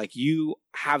you, like, you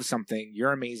have something,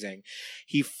 you're amazing.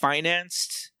 He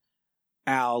financed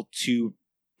Al to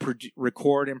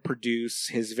record and produce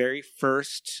his very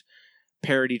first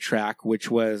parody track,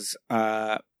 which was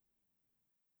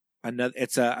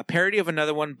it's a parody of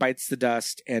Another One Bites the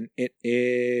Dust, and it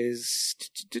is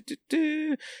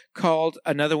called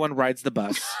Another One Rides the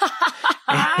Bus.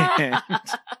 And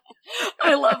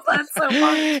I love that so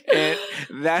much.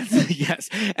 And that's yes.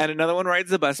 And Another One Rides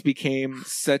the Bus became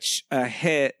such a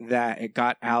hit that it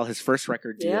got Al his first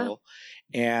record deal.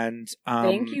 And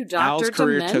Thank you, Dr. Al's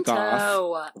career Demento. took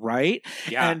off, right?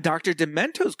 Yeah. And Dr.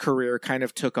 Demento's career kind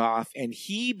of took off, and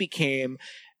he became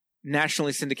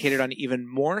nationally syndicated on even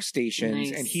more stations.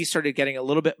 Nice. And he started getting a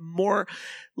little bit more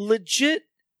legit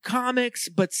comics,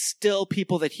 but still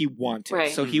people that he wanted.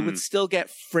 Right. So he would Mhm. still get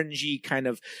fringy, kind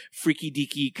of freaky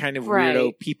deaky, kind of Right.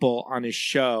 weirdo people on his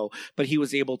show, but he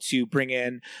was able to bring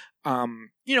in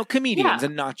comedians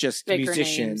and not just Bigger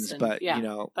musicians, names and- but yeah. you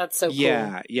know, That's so cool.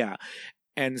 yeah.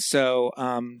 And so,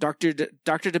 Dr.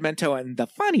 Demento and the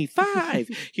Funny Five,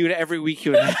 every week he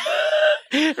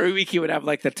would have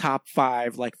like the top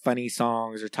 5 like funny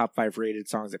songs or top 5 rated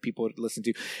songs that people would listen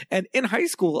to. And in high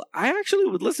school, I actually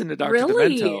would listen to Dr.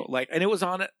 Really? Demento, like, and it was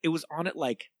on at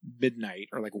like midnight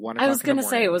or like 1 o'clock. I was going to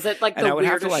say, was it like And the I would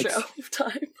have weirdest to, like, show of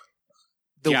time?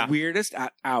 the weirdest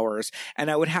hours,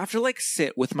 and I would have to like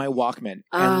sit with my Walkman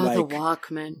and like the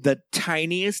Walkman. the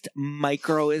tiniest,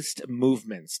 microest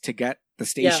movements to get the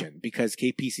station because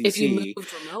KPCC. If you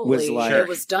moved remotely, was like- it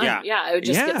was done. Yeah. Yeah, it would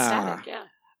just get Yeah. static. Yeah.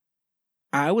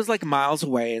 I was like miles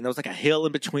away, and there was like a hill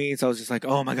in between, so I was just like,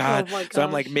 "Oh my god!" Oh my So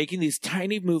I'm like gosh. making these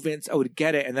tiny movements. I would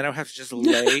get it, and then I would have to just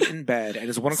lay in bed, and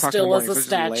it's 1 o'clock in the Still morning, as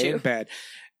so a I just lay statue. in bed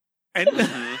and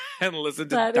Mhm. and listen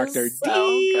to That Dr. is so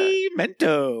good.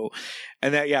 Demento,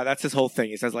 and that's his whole thing.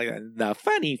 He says like the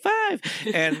Funny Five,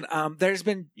 and there's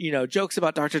been jokes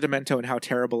about Dr. Demento and how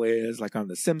terrible he is, like on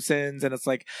The Simpsons, and it's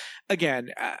like, again,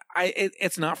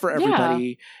 it's not for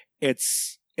everybody.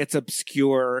 It's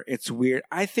obscure. It's weird.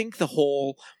 I think the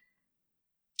whole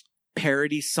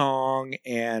parody song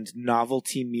and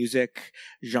novelty music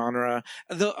genre,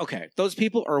 those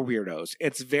people are weirdos.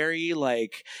 It's very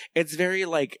like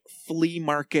flea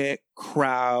market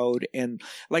crowd, and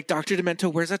like Dr.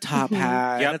 Demento wears a top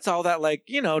hat, Yep. and it's all that like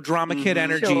drama kid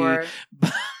energy. Sure.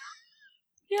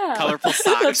 Yeah. Colorful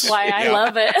socks. That's why I Yeah.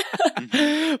 love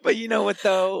it. But you know what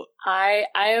though? I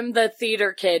am the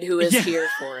theater kid who is here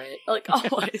for it. Like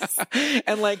always.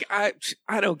 And like I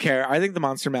don't care. I think the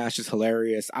Monster Mash is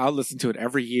hilarious. I'll listen to it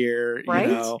every year. Right?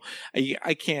 You know,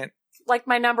 I can't. Like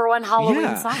my number one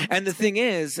Halloween song. And the thing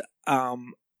is,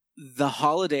 the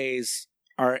holidays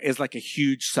is like a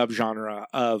huge subgenre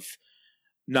of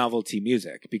novelty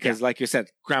music because, like you said,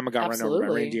 Grandma Got Run Over by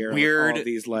Absolutely. Reindeer. Weird, all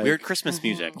these like weird Christmas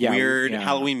music, Yeah, weird yeah.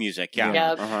 Halloween music. Yeah.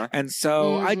 Yep. Uh-huh. And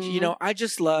so Mhm. I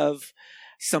just love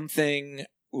something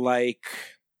like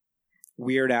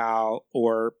Weird Al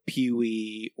or Pee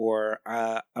Wee or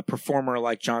a performer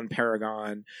like John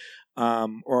Paragon,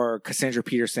 or Cassandra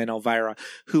Peterson, Elvira,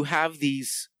 who have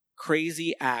these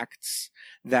crazy acts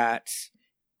that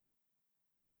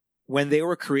when they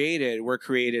were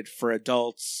created for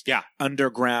adults,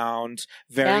 underground,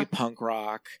 very punk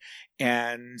rock,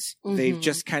 and they've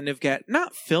just kind of get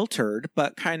not filtered,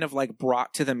 but kind of like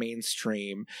brought to the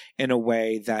mainstream in a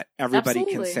way that everybody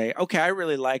can say, okay, I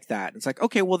really like that. It's like,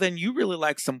 okay, well then you really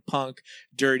like some punk,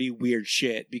 dirty, weird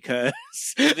shit because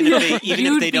even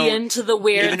if they don't, into the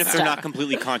weird even if they're stuff. not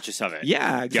completely conscious of it.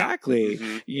 Yeah, exactly.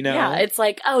 Mm-hmm. You know, yeah, it's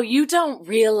like, oh, you don't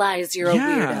realize you're a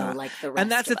weirdo like the rest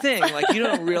and that's of the thing. us. Like, you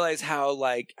don't realize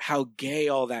how gay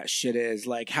all that shit is.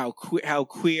 Like how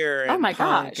queer and Oh my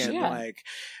punk gosh, and yeah. like,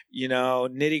 you know,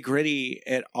 nitty gritty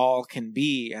it all can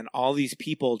be. And all these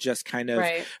people just kind of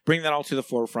Right. bring that all to the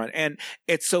forefront. And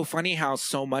it's so funny how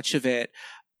so much of it,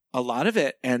 a lot of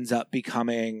it ends up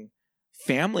becoming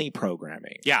family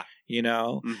programming. Yeah. You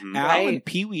know, Mhm. Al Right. and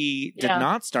Pee Wee did Yeah.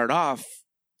 not start off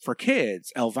for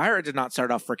kids. Elvira did not start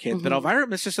off for kids, but Mhm. Elvira,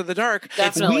 Mistress of the Dark,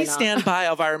 Definitely we not. stand by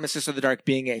Elvira, Mistress of the Dark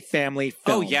being a family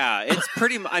film. Oh yeah, it's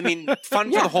pretty. I mean,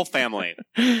 fun for the whole family,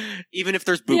 even if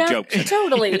there's boob Yeah, jokes, in it.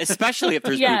 totally. Especially if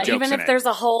there's Yeah, boob jokes even in if it. there's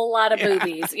a whole lot of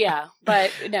boobies. Yeah,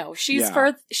 but no, she's Yeah. for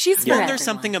Yeah. for Well, everyone. there's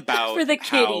something about for the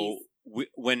how kiddies.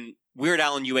 when Weird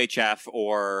Al and UHF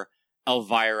or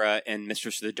Elvira and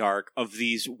Mistress of the Dark, of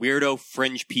these weirdo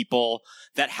fringe people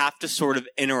that have to sort of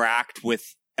interact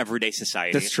with everyday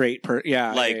society. The straight like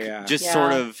yeah. just Yeah.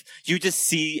 sort of, you just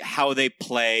see how they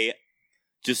play,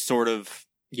 just sort of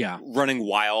Yeah. running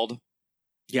wild,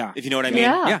 Yeah. if you know what I mean.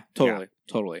 Yeah. Yeah,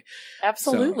 totally.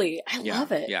 Absolutely, I Yeah,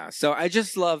 love it. Yeah. So I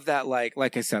just love that, like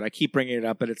I said, I keep bringing it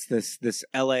up, but it's this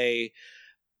LA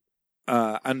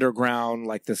underground,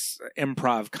 like this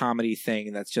improv comedy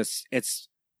thing that's just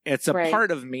it's a Right.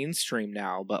 part of mainstream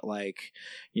now, but like,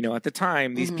 you know, at the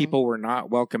time these Mhm. people were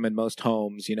not welcome in most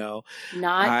homes, you know.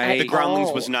 Not I- at The Groundlings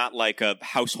all. was not like a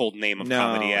household name of No,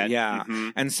 comedy yet. yeah.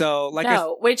 Mhm. And so like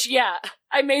no, which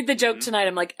I made the joke tonight.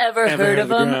 I'm like, ever Ever heard heard of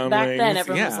the them? Back then, Groundlings?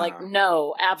 everyone was Yeah. like,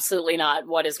 no, absolutely not.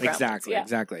 What is Groundlings? Exactly, Yeah.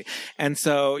 exactly. And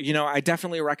so, you know, I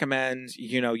definitely recommend,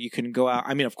 you know, you can go out.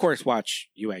 I mean, of course, watch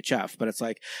UHF, but it's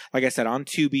like I said, on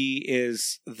Tubi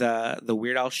is the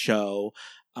Weird Al show.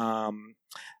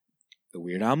 The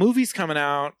Weird Al movie's coming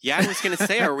out. Yeah, I was going to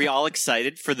say, are we all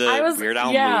excited for the I was, Weird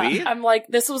Al yeah, movie? I'm like,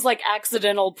 this was like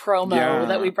accidental promo Yeah.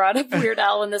 that we brought up Weird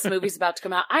Al when this movie's about to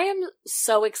come out. I am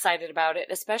so excited about it,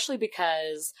 especially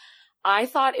because I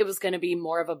thought it was going to be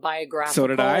more of a biographical So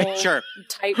did I. Sure.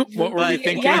 type What were movie. you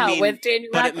thinking? Yeah, I mean, with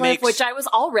Daniel but it Radcliffe, makes- which I was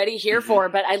already here for,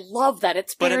 but I love that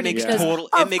it's But parody it makes because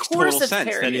Yeah. of makes course total it's sense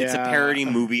that parody. it's a Yeah. parody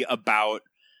movie about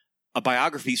a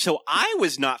biography. So I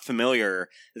was not familiar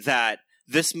that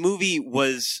this movie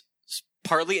was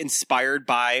partly inspired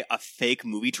by a fake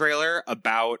movie trailer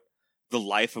about the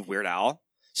life of Weird Al.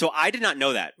 So I did not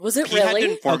know that. Was it He had to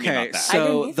really? inform me Okay, about that. I didn't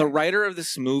so either. the writer of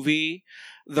this movie,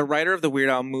 the writer of the Weird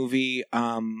Al movie,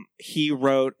 he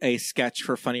wrote a sketch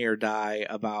for Funny or Die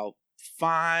about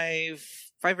 5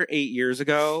 or 8 years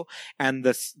ago, and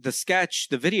the sketch,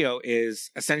 the video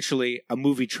is essentially a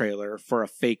movie trailer for a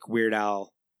fake Weird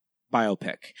Al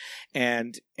biopic,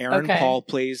 and Aaron Okay. Paul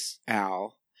plays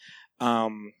Al.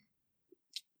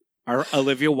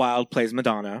 Olivia Wilde plays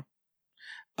Madonna.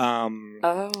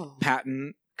 Oh,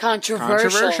 Patton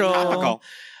controversial. Topical.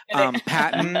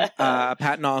 Patton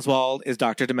Oswalt is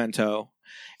Dr. Demento.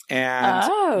 And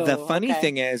Oh, the funny okay.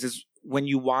 thing is when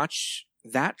you watch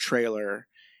that trailer,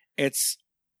 it's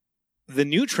the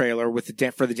new trailer with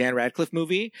for the Dan Radcliffe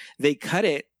movie. They cut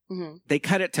it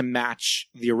Mhm. to match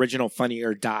the original Funny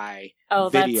or Die Oh,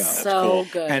 video. that's so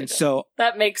good. And so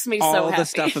that makes me so all happy. the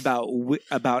stuff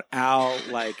about Al,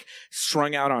 like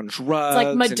strung out on drugs, It's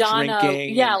like Madonna, and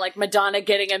drinking, yeah, and- like Madonna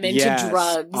getting him into Yes,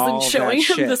 drugs all and that showing him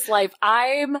shit. this life.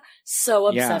 I'm so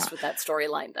obsessed Yeah. with that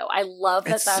storyline, though. I love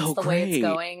that It's that's so the way it's great.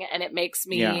 going, and it makes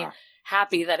me Yeah.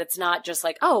 happy that it's not just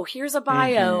like, oh, here's a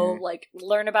bio, Mhm. like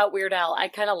learn about Weird Al. I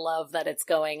kind of love that it's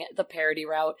going the parody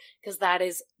route because that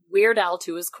is Weird Al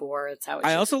to his core. It's how it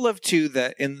I should also love, too,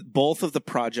 that in both of the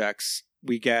projects,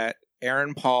 we get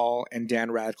Aaron Paul and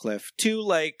Dan Radcliffe, two,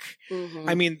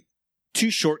 I mean,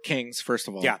 two short kings, first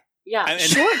of all. Yeah. Yeah, And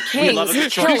short kings. we love a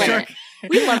short killing king. it.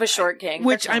 We love a short king.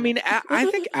 Which, They're I mean, killing I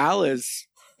think Al is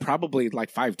probably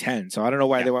like 5'10", so I don't know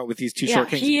why they went with these two it. short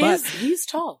kings. He's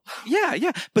tall.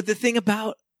 Yeah. But the thing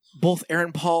about both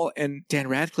Aaron Paul and Dan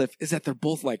Radcliffe is that they're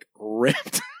both like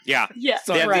ripped. Yeah. Yeah,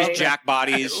 So They have right. these jack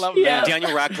bodies. I love Yeah. that.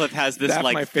 Daniel Radcliffe has this That's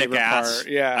my like thick favorite ass. part.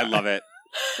 Yeah. I love it.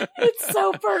 It's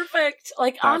so perfect.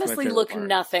 Like, That's my honestly, favorite look part.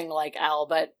 nothing like Al,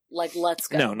 but like, let's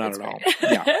go. No, not It's at all. great.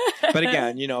 Yeah. But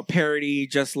again, parody,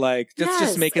 just like, let's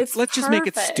just Yes, make it, it's let's just make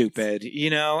it perfect. stupid,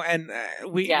 and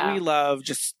we love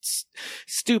just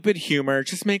stupid humor.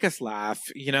 Just make us laugh,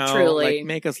 Truly. like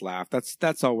make us laugh.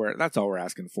 That's all we're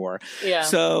asking for. Yeah.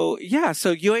 So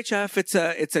UHF, it's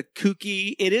a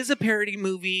kooky, it is a parody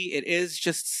movie. It is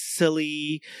just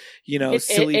silly,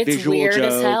 silly it's visual weird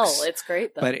jokes. as hell. It's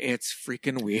great though. But it's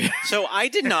freaking weird. So I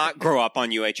did not grow up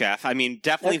on UHF. I mean,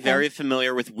 definitely Okay. very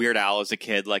familiar with Weird Al as a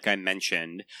kid, like I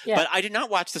mentioned. Yeah. But I did not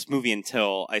watch this movie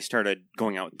until I started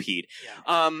going out with Pete.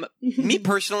 Me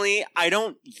personally, I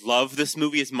don't love this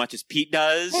movie as much as Pete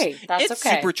does. Hey, that's it's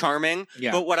okay. super charming.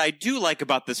 Yeah. But what I do like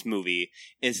about this movie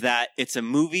is that it's a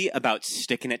movie about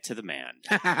sticking it to the man.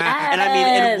 And I mean,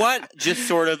 and what just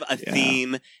sort of a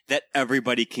theme that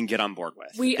everybody can get on board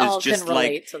with. We is all just can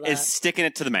relate to that. Is sticking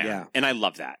it to the man. Yeah. And I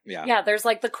love that. Yeah, there's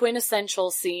like the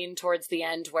quintessential scene towards the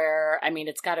end where, I mean,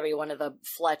 it's got to be one of the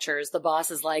Fletchers. The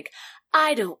boss is like,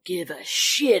 I don't give a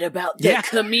shit about the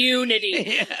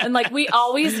community. And like, we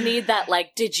always need that,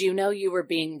 like, did you know you were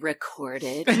being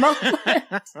recorded moment.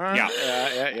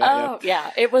 Oh,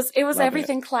 yeah. It was Love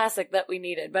everything classic that we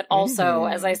needed. But also,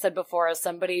 as I said before, as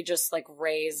somebody just like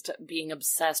raised being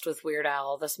obsessed with Weird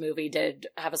Al, this movie did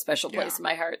have a special place in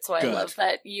my heart. So I Good. love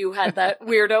that you had that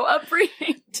weirdo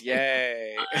upbringing.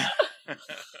 Yay.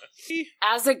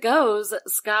 As it goes,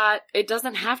 Scott, it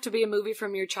doesn't have to be a movie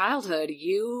from your childhood.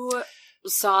 You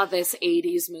saw this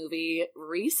 80s movie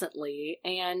recently,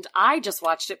 and I just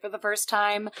watched it for the first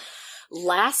time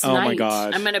last Oh night. my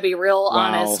gosh. I'm going to be real Wow.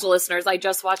 honest, listeners. I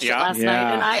just watched it last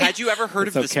night, and Had you ever heard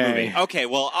of It's this okay. movie? Okay,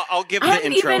 well, I'll give I the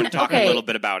haven't intro even- and talk okay. a little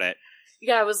bit about it.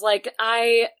 Yeah, I was like,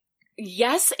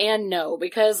 yes and no,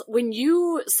 because when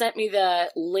you sent me the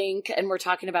link and we're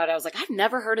talking about it, I was like, I've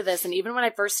never heard of this. And even when I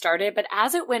first started, but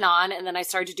as it went on and then I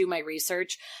started to do my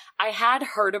research, I had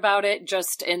heard about it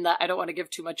just in the, I don't want to give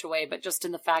too much away, but just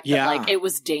in the fact that like it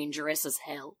was dangerous as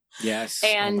hell. Yes.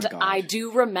 And Oh my God. I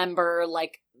do remember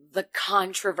like the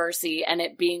controversy and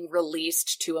it being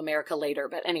released to America later.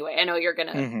 But anyway, I know you're going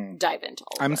to dive into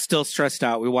all of I'm it. still stressed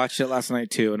out. We watched it last night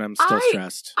too, and I'm still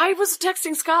stressed. I was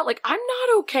texting Scott, like, I'm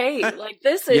not okay. Like,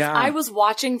 this is, Yeah. I was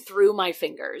watching through my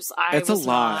fingers. It's a was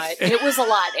lot. not- it was a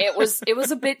lot. It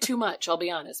was a bit too much, I'll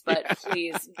be honest, but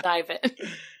please dive in.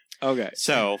 Okay.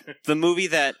 So the movie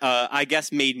that I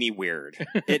guess made me weird.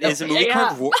 It is a movie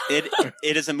Yeah. called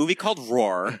it is a movie called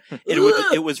Roar.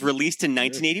 It was released in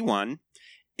 1981.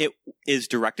 It is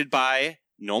directed by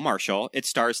Noel Marshall. It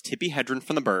stars Tippi Hedren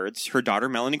from The Birds, her daughter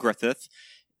Melanie Griffith,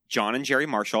 John and Jerry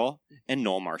Marshall, and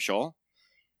Noel Marshall.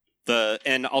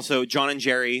 And also John and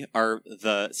Jerry are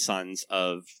the sons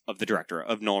of the director,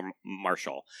 of Noel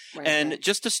Marshall. Right, And right.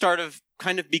 just to start of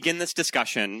kind of begin this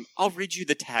discussion, I'll read you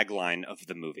the tagline of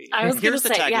the movie. I was going to Here's the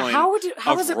say, yeah, tagline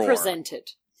how of was it Roar.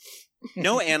 presented?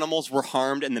 No animals were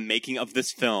harmed in the making of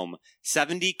this film.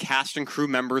 70 cast and crew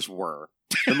members were.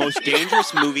 The most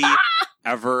dangerous movie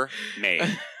ever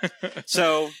made.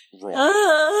 So, Roar.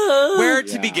 Where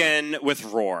to Yeah. begin with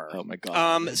Roar? Oh my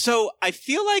God. So I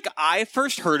feel like I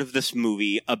first heard of this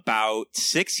movie about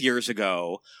 6 years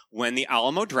ago when the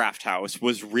Alamo Drafthouse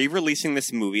was re-releasing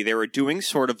this movie. They were doing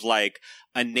sort of like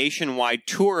a nationwide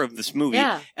tour of this movie.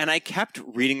 Yeah. And I kept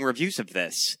reading reviews of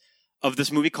this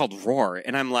movie called Roar.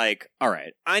 And I'm like, all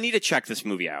right, I need to check this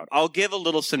movie out. I'll give a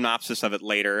little synopsis of it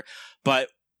later, but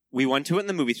we went to it in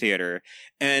the movie theater,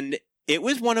 and it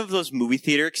was one of those movie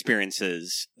theater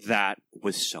experiences that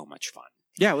was so much fun.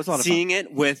 Yeah, it was a lot of Seeing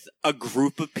it with a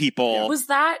group of people. Was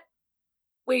that,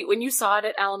 wait, when you saw it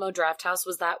at Alamo Drafthouse,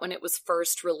 was that when it was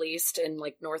first released in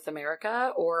like North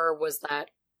America, or was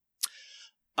that?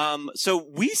 So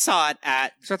we saw it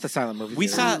at It's at the silent movie. we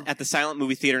theater. saw it at the Silent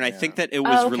Movie Theater, and I Yeah. think that it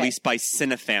was Oh, okay. released by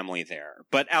Cinefamily there.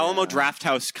 But Alamo Yeah.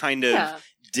 Drafthouse kind of Yeah.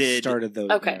 did started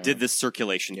the Okay. did this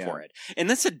circulation Yeah. for it. And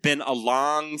this had been a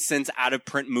long since out of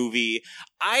print movie.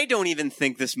 I don't even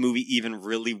think this movie even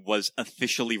really was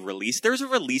officially released. There's a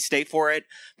release date for it,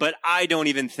 but I don't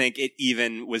even think it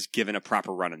even was given a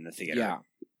proper run in the theater.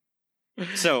 Yeah.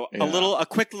 So Yeah. a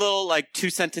quick little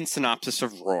 2-sentence synopsis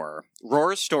of Roar.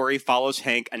 Roar's story follows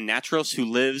Hank, a naturalist who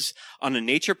lives on a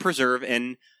nature preserve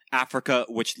in Africa,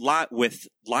 with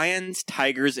lions,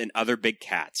 tigers, and other big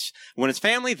cats. When his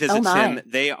family visits him,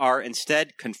 they are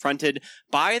instead confronted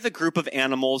by the group of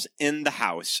animals in the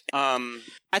house.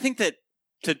 I think that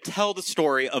to tell the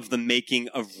story of the making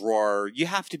of Roar, you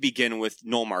have to begin with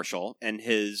Noel Marshall and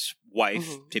his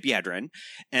wife, Tippi Hedren.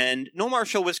 And Noel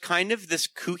Marshall was kind of this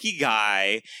kooky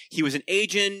guy. He was an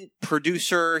agent,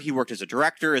 producer. He worked as a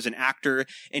director, as an actor,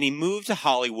 and he moved to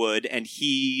Hollywood and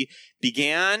he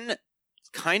began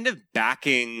kind of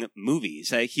backing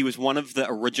movies. He was one of the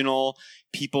original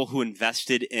people who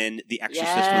invested in The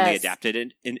Exorcist when they adapted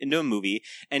it into a movie.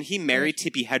 And he married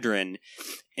Tippi Hedren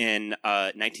in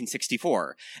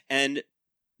 1964. And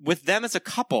with them as a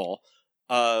couple,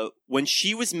 when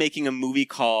she was making a movie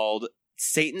called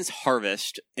Satan's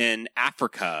Harvest in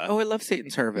Africa. Oh, I love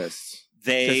Satan's Harvest.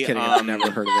 Just kidding. I've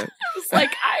never heard of it. I was like,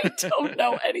 I don't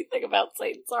know anything about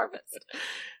Satan's Harvest.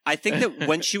 I think that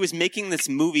when she was making this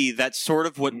movie, that's sort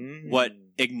of what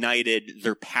ignited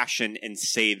their passion in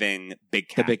saving big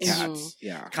cats. The big cats,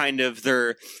 yeah. Kind of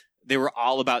they were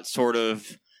all about sort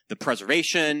of the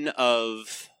preservation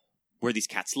of where these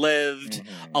cats lived.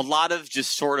 Mm-hmm. A lot of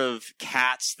just sort of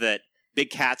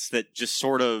big cats that just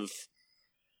sort of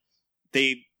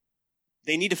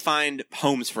they need to find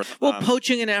homes for them. Well,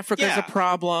 poaching in Africa is a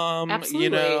problem. Absolutely. You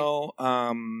know.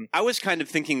 I was kind of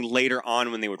thinking later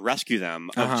on when they would rescue them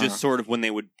of just sort of when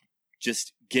they would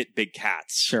just get big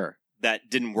cats. Sure. That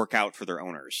didn't work out for their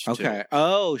owners. Okay. Too.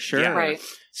 Oh, sure. Yeah. Right.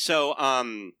 So,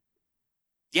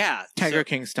 yeah. Tiger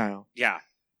King style. Yeah.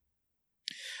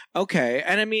 Okay.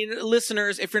 And I mean,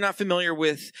 listeners, if you're not familiar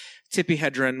with Tippi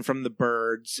Hedren from The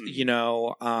Birds, you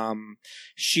know,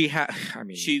 she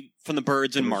from The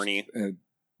Birds and Marnie.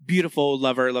 Beautiful,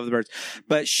 love The Birds.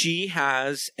 But she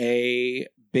has a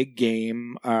big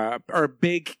game, or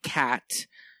big cat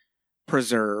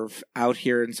preserve out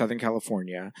here in Southern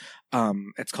California.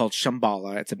 It's called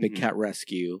Shambhala. It's a big cat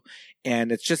rescue.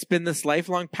 And it's just been this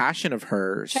lifelong passion of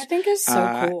hers. Which I think is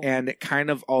so cool. And it kind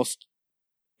of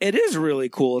it is really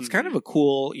cool. It's kind of a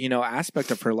cool, you know,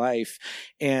 aspect of her life.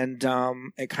 And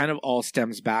it kind of all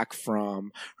stems back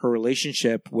from her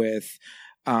relationship with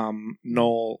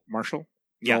Noel Marshall.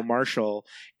 Yeah. Noel Marshall.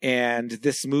 And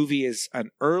this movie is an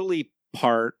early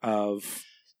part of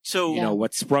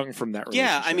what sprung from that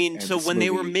relationship. Yeah, I mean, and so when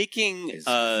they were making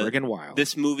friggin' wild.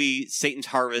 This movie, Satan's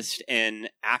Harvest in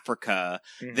Africa,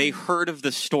 they heard of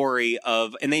the story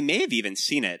of, and they may have even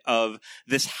seen it, of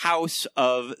this house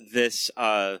of this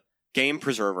game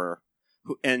preserver,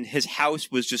 and his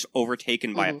house was just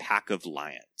overtaken by a pack of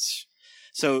lions.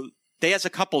 So they as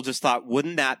a couple just thought,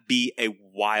 wouldn't that be a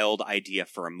wild idea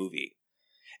for a movie?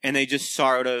 And they just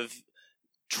sort of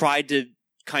tried to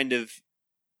kind of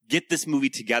get this movie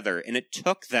together, and it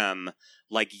took them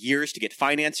years to get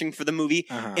financing for the movie.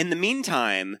 In the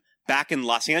meantime, back in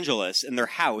Los Angeles, in their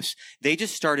house, they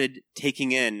just started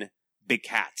taking in big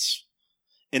cats.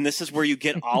 And this is where you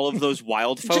get all of those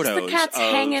wild photos just the cats of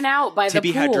hanging out by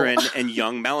Tippi the pool. Hedren and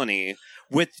young Melanie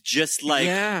with just a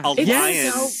It's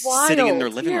lion so sitting in their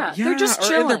wild. living room. Yeah, They're just or in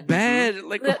chilling. their bed.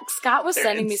 Scott was they're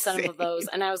sending me some insane. of those,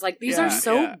 and I was like, these are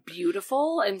so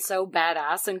beautiful and so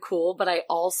badass and cool, but I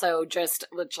also just,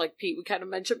 which Pete, we kind of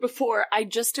mentioned before, I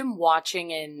just am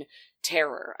watching in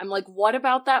terror. I'm like, what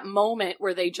about that moment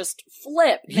where they just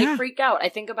flip? They freak out. I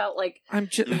think about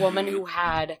the woman who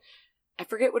had, I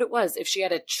forget what it was, if she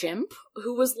had a chimp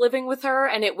who was living with her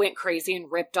and it went crazy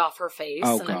and ripped off her face.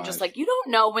 Oh, and God. I'm just like, you don't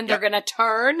know when they're going to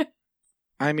turn.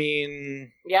 I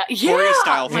mean, Corey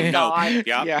style Oh my from God. Nope.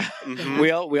 Yeah. yeah.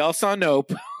 Mhm. We all saw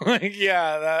Nope.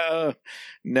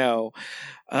 No.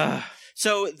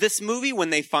 So this movie,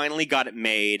 when they finally got it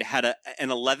made, had an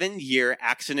 11-year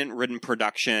accident-ridden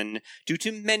production due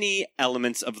to many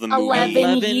elements of the movie.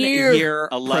 11-year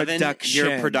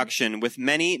 11-year production with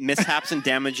many mishaps and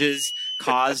damages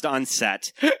caused on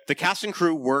set. The cast and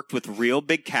crew worked with real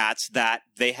big cats that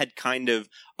they had kind of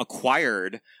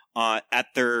acquired at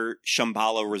their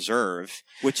Shambhala Reserve,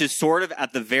 which is sort of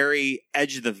at the very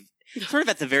edge of the valley.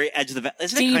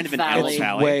 Isn't it kind of an Valley. Ellis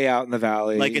Valley? Way out in the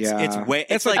valley. It's way.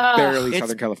 It's like barely it's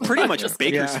Southern California. pretty much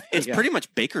It's Yeah. pretty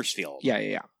much Bakersfield.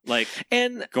 Yeah. Like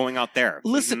And going out there.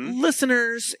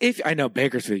 listeners, if I know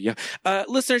Bakersfield,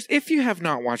 listeners, if you have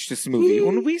not watched this movie,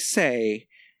 when we say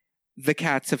the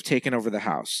cats have taken over the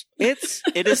house, it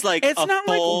is like it's a not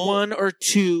full, like one or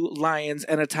two lions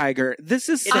and a tiger. This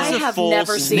is It is I a have full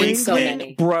never seen so swing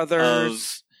many. brothers.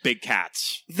 of big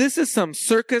cats. This is some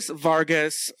Circus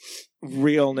Vargas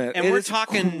realness. And It we're is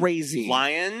talking crazy.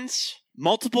 lions,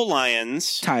 multiple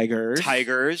lions, tigers,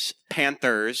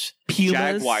 panthers, pumas,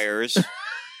 jaguars,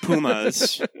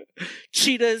 pumas,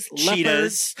 cheetahs,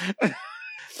 leopards.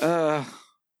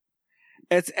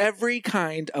 It's every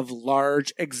kind of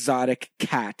large exotic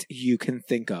cat you can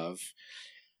think of.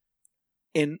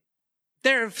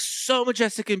 They're so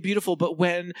majestic and beautiful, but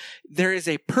when there is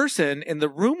a person in the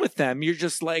room with them, you're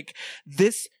just like,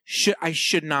 I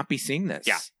should not be seeing this.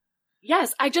 Yeah.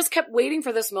 Yes, I just kept waiting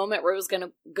for this moment where it was going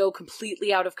to go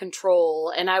completely out of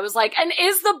control, and I was like, "And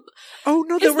Oh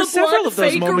no, there were several of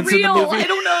those moments in the movie. I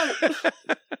don't know.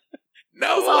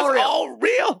 No, it was all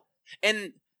real.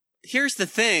 And here's the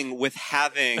thing with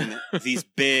having these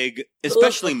big,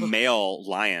 especially male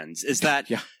lions, is that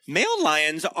male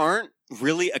lions aren't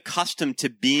really accustomed to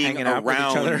being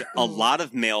around a lot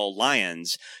of male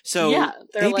lions. So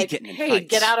they're like, getting in hey, fights.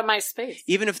 Get out of my space.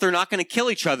 Even if they're not going to kill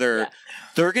each other,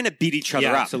 they're going to beat each other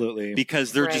up. Absolutely.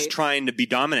 Because they're just trying to be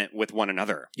dominant with one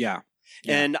another. Yeah.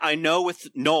 And I know with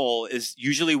Noel is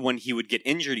usually when he would get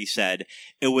injured, he said,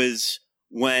 it was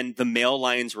when the male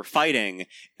lions were fighting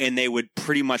and they would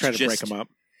pretty much try to break them up.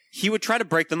 He would try to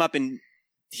break them up, and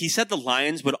he said the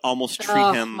lions would almost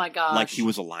treat him like he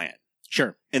was a lion.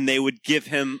 Sure. And they would give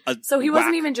him a So he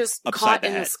wasn't even just caught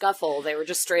in the the scuffle. They were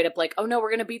just straight up like, oh no, we're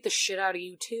going to beat the shit out of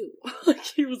you too. Like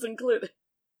he was included.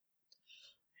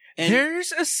 And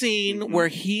there's a scene where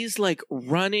he's like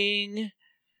running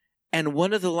and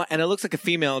one of the and it looks like a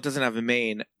female, it doesn't have a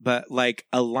mane, but like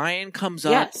a lion comes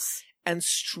up and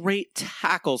straight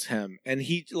tackles him, and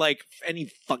he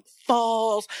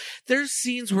falls. There's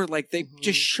scenes where like they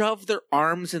just shove their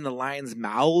arms in the lion's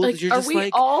mouth. Like, You're are just we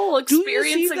like, all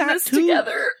experiencing this too?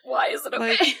 together? Why is it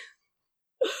okay?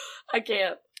 I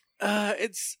can't.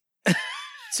 It's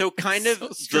so kind of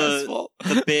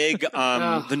the big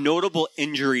the notable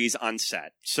injuries on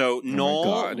set. So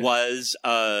Noel was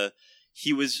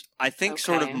he was I think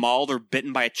sort of mauled or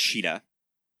bitten by a cheetah.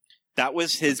 That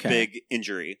was his big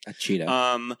injury. A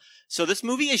cheetah. So this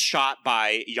movie is shot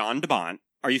by Jan de Bont.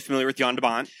 Are you familiar with Jan de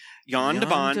Bont? Jan de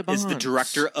Bont is the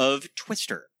director of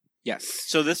Twister. Yes.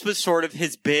 So this was sort of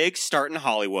his big start in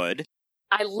Hollywood.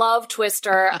 I love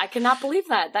Twister. I cannot believe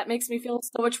that. That makes me feel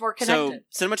so much more connected.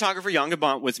 So cinematographer Jan de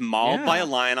Bont was mauled by a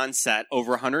lion on set.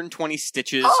 Over 120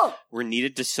 stitches were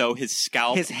needed to sew his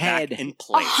scalp back in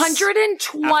place.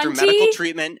 120? After medical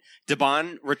treatment, de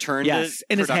Bont returned to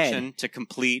in production to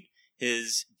complete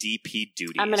his DP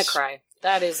duties. I'm going to cry.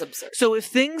 That is absurd. So if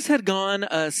things had gone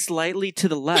slightly to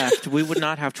the left, we would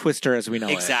not have Twister as we know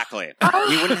it.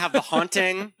 We wouldn't have The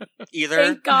Haunting either.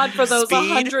 Thank God for those Speed.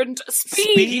 100...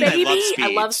 Speed, baby!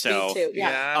 I love Speed, too.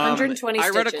 Yeah. 120 I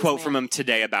read a stitches, quote from him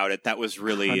today about it that was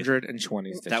really...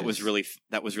 120 stitches. That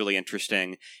was really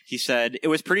interesting. He said, it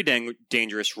was pretty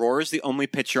dangerous. Roar is the only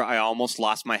picture I almost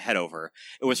lost my head over.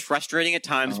 It was frustrating at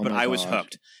times, but I was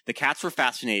hooked. The cats were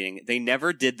fascinating. They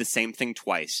never did the same thing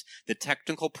twice. The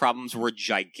technical problems were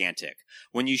gigantic.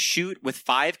 When you shoot with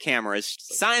 5 cameras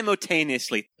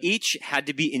simultaneously, each had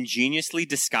to be ingeniously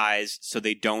disguised so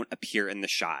they don't appear in the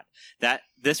shot.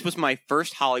 This was my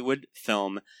first Hollywood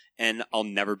film, and I'll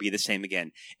never be the same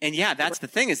again. And yeah, that's the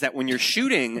thing, is that when you're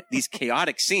shooting these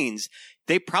chaotic scenes,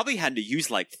 they probably had to use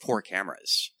like 4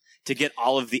 cameras to get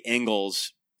all of the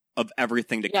angles of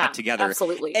everything to cut together.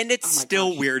 Absolutely. And it's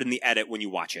still weird in the edit when you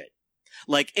watch it.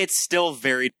 Like, it's still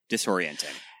very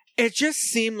disorienting. It just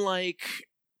seemed like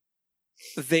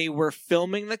they were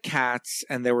filming the cats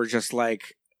and they were just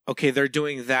like, okay, they're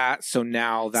doing that, so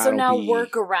now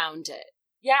work around it.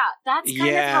 Yeah, that's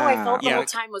kind of how I felt the whole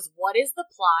time was, what is the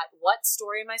plot? What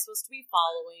story am I supposed to be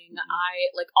following?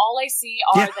 All I see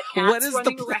are the cats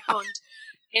running around,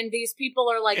 and these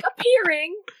people are like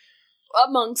appearing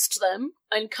amongst them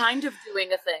and kind of doing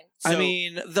a thing. So, I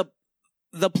mean,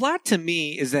 the plot to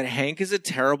me is that Hank is a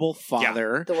terrible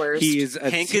father. The worst.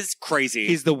 Hank is crazy.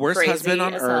 He's the worst husband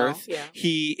on earth. Yeah.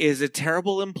 He is a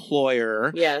terrible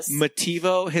employer. Yes.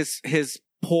 Mativo, his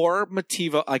poor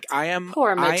Mativo. Like I am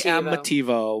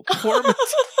Mativo. Poor Mativo.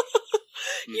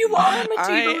 You are Mativo.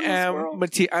 I am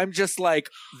Mativo. I'm just like,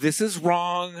 this is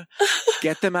wrong.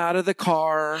 Get them out of the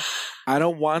car. I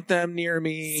don't want them near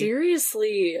me.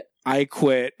 Seriously. I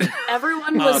quit.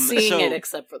 Everyone was seeing it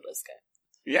except for this guy.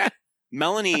 Yeah.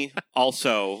 Melanie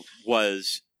also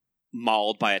was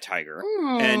mauled by a tiger.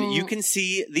 And you can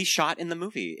see the shot in the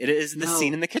movie. It is the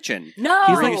scene in the kitchen. No!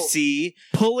 He's you see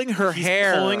pulling her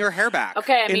hair back.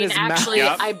 Okay, I mean, actually,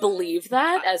 I believe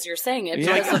that as you're saying it,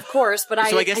 because of course, but I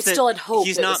still had hope.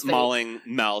 He's not mauling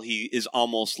Mel. He is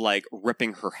almost like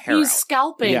ripping her hair out. He's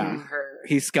scalping her.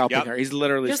 He's scalping her. He's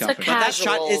literally scalping her. But that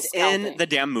shot is in the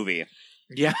damn movie.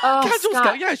 Yeah. Oh,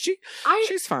 Scott, yeah,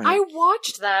 she's fine. I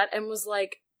watched that and was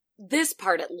like, this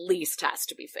part at least has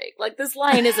to be fake. Like, this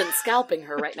lion isn't scalping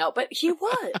her right now, but he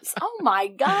was. Oh my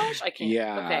gosh. I can't.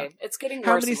 Yeah. Okay, it's getting worse.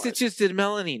 How many and worse. stitches did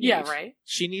Melanie need? Yeah, right?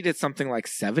 She needed something like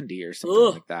 70 or something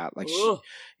like that. Like,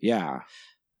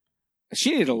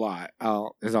 she needed a lot,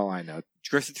 is all I know.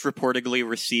 Griffith reportedly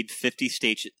received 50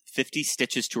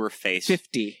 stitches to her face.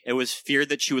 50. It was feared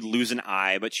that she would lose an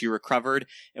eye, but she recovered.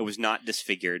 It was not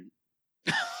disfigured.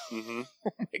 Mm-hmm.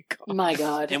 Oh My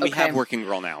God. And we have Working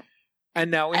Girl now. And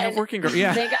now we have Working Girl.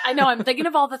 Yeah. I know. I'm thinking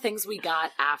of all the things we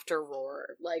got after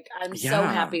Roar. Like, I'm so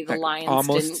happy the Lions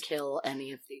didn't kill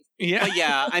any of these. Yeah. But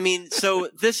yeah, I mean, so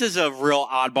this is a real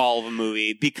oddball of a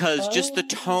movie because just the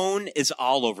tone is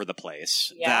all over the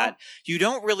place. Yeah. That you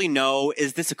don't really know,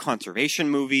 is this a conservation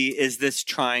movie? Is this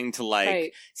trying to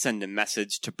send a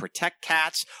message to protect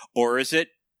cats? Or is it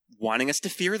wanting us to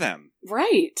fear them?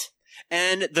 Right.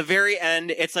 And the very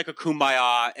end, it's like a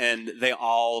kumbaya and they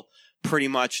all pretty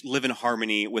much live in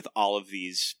harmony with all of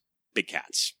these big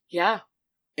cats. Yeah.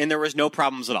 And there was no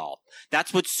problems at all.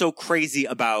 That's what's so crazy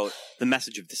about the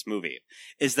message of this movie,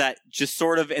 is that just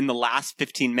sort of in the last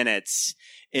 15 minutes,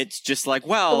 it's just like,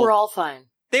 well, we're all fine.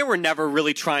 They were never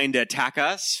really trying to attack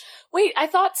us. Wait, I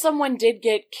thought someone did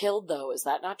get killed, though. Is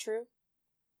that not true?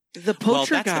 The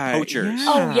poacher that's guy. the poachers. Yeah.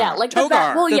 Oh, yeah. Like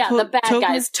Togar. the bad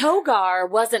guys. Togar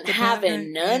wasn't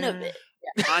having none of it.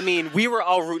 I mean, we were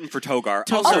all rooting for Togar.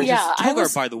 Togar. Also, Oh, yeah. I Togar,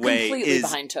 was by the way, completely is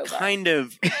behind Togar. kind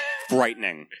of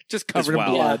frightening. Just as covered well.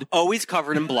 in blood. Always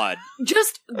covered in blood.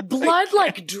 Just blood,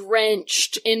 like,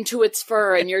 drenched into its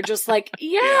fur, and you're just like,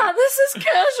 yeah, this is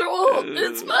casual.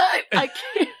 It's mine. I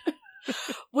can't.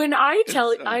 When I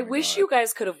tell you, I wish you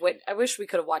guys could have I wish we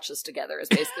could have watched this together, is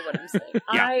basically what I'm saying.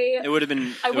 Yeah, it would have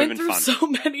been I went through fun. so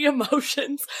many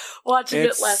emotions watching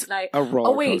it last night. A roller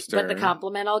Oh, wait, coaster. but the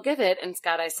compliment I'll give it, and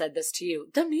Scott, I said this to you,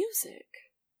 the music.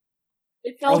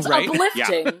 It felt right?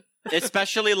 uplifting.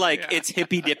 Especially it's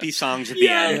hippy dippy songs at the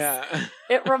end. Yeah.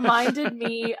 It reminded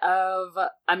me of,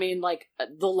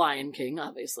 The Lion King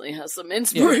obviously has some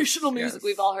inspirational music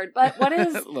we've all heard, but what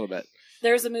is... A little bit.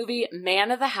 There's a movie,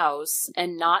 Man of the House,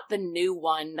 and not the new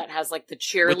one that has, like, the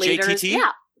cheerleaders. With JTT?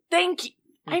 Yeah, thank you.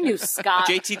 I knew Scott.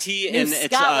 JTT knew and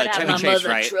it's Scott would have Chevy my Chase, mother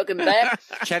right? trucking back.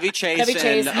 Chevy Chase and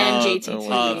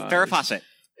JTT. Farrah Fawcett.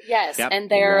 Yes, Yep. and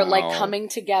they're, Wow. like, coming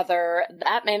together,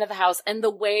 that Man of the House, and the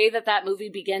way that movie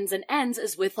begins and ends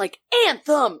is with, like,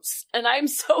 anthems! And I'm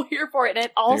so here for it, and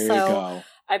it There you also, go.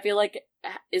 I feel like,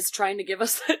 is trying to give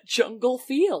us that jungle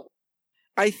feel.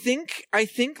 I think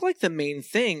like the main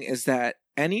thing is that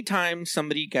anytime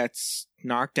somebody gets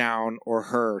knocked down or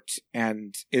hurt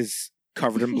and is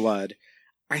covered in blood,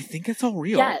 I think it's all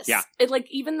real. Yes. Yeah. It, like,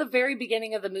 even the very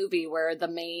beginning of the movie where the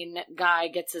main guy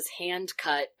gets his hand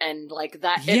cut and, like,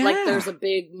 that, it, like, Yeah. there's a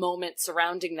big moment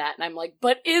surrounding that. And I'm like,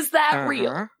 but is that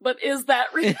real? But is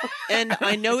that real? And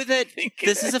I know that think it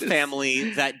this is a is.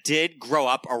 family that did grow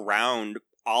up around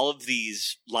all of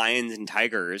these lions and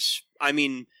tigers. I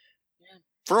mean,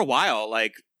 for a while,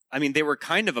 they were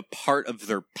kind of a part of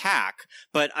their pack.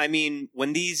 But, I mean,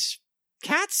 when these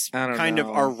cats I don't kind of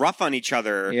know. are rough on each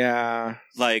other, Yeah.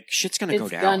 shit's gonna go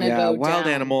It's down. gonna Yeah. go Wild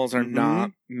down. animals are Mhm.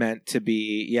 not meant to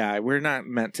be. Yeah, we're not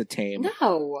meant to tame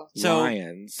No. So,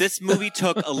 lions. This movie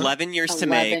took 11 years to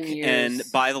 11 make, years. and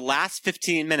by the last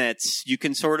 15 minutes, you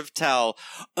can sort of tell,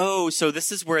 so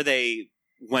this is where they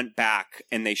went back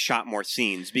and they shot more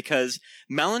scenes, because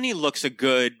Melanie looks a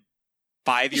good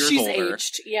 5 years She's older.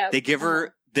 aged. Yeah. They give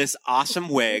her this awesome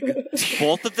wig.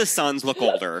 Both of the sons look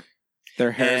older.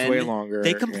 Their hair is way and longer.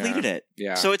 They completed it.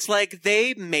 Yeah. So it's like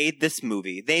they made this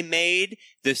movie. They made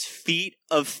this feat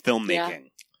of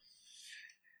filmmaking.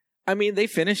 I mean, they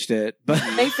finished it, but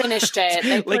They finished it.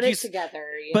 They put Like you it s- together.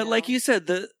 but like you said,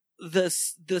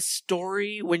 the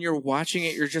story when you're watching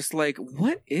it, you're just like,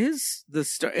 what is the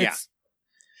story? Yeah.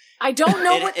 I don't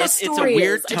know It- what the it's a story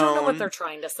weird is. I don't know what tone. they're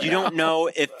trying to say. You don't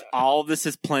know if all of this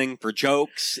is playing for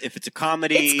jokes, if it's a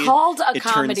comedy. It's called a it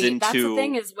turns comedy. That's the into-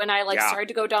 thing is when I Yeah. started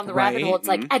to go down the rabbit Right. hole, it's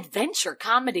like adventure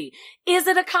comedy. Is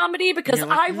it a comedy? Because You're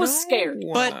like, I was "No." scared.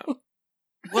 But-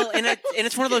 Well, and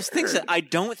it's one of those things that I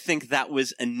don't think that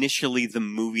was initially the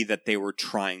movie that they were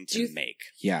trying Do you to make.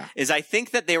 Yeah, Is I think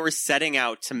that they were setting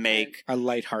out to make a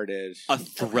lighthearted. a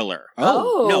thriller.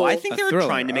 Oh. No, I think A they were thriller,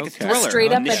 trying to make okay. a A thriller.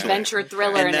 straight up initially. adventure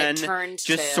thriller, And and, then it turned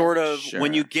Just to sort of Sure.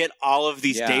 when you get all of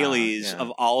these Yeah, dailies yeah.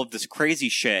 of all of this crazy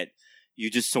shit,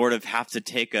 you just sort of have to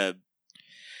take a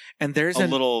And there's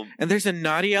little there's a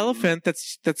naughty elephant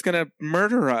that's gonna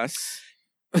murder us.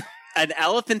 an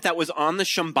elephant that was on the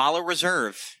Shambhala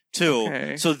Reserve too.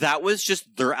 Okay. So that was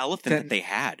just their elephant Then- that they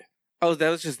had. Oh, that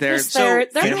was just their Just their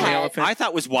family pet. elephant. I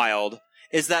thought was wild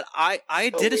is that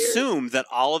I did assume that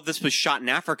all of this was shot in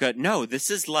Africa. No, this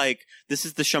is the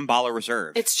Shambhala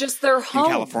Reserve. It's just their home.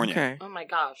 In California. Okay. Oh my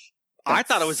gosh. I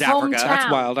thought it was Africa. hometown.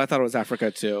 That's wild. I thought it was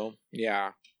Africa too.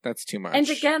 Yeah, that's too much. And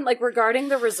again, like regarding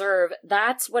the reserve,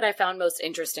 that's what I found most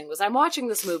interesting was I'm watching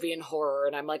this movie in horror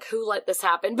and I'm like, who let this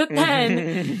happen? But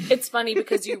then it's funny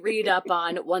because you read up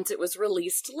on once it was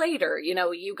released later, you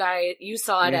know, you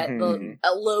saw it at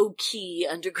a low key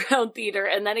underground theater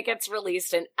and then it gets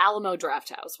released in Alamo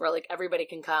Drafthouse where like everybody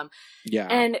can come. Yeah.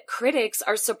 And critics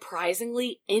are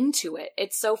surprisingly into it.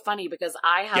 It's so funny because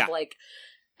I have like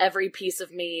every piece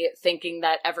of me thinking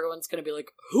that everyone's going to be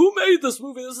like, who made this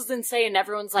movie? This is insane. And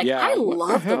everyone's like, I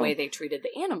love the way they treated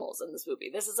the animals in this movie.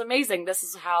 This is amazing. This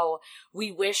is how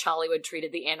we wish Hollywood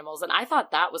treated the animals. And I thought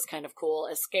that was kind of cool.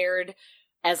 As scared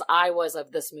as I was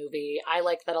of this movie, I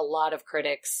like that a lot of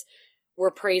critics were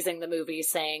praising the movie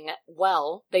saying,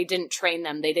 well, they didn't train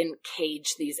them. They didn't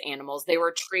cage these animals. They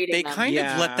were treating them. They kind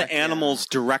of let the animals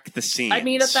direct the scenes. I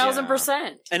mean,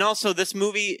 1,000%. And also this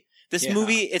movie,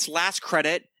 its last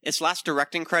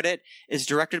directing credit is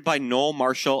directed by Noel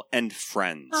Marshall and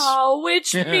Friends. Oh,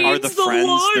 which means are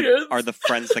the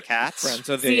Friends the cats? Friends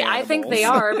of the See, animals. I think they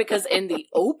are because in the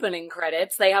opening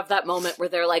credits, they have that moment where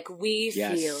they're like, we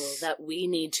feel that we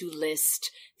need to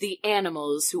list the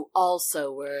animals who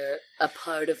also were a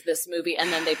part of this movie.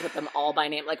 And then they put them all by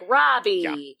name, like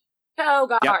Robbie,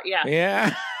 Bogart,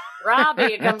 Yeah.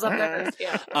 Robbie, it comes up there first.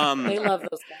 Yeah. They love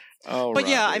those guys. Oh, but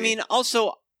Robbie. yeah, I mean,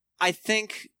 also, I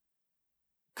think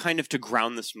kind of to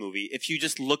ground this movie, if you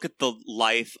just look at the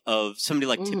life of somebody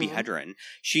like Tippi Hedren,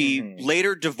 she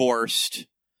later divorced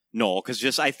Noel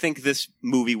because I think this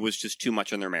movie was just too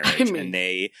much on their marriage and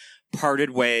they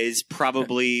parted ways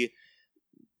probably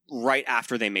right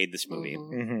after they made this movie.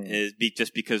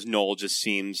 Just because Noel just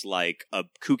seems like a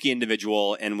kooky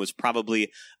individual and was probably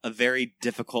a very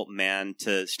difficult man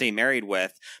to stay married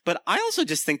with. But I also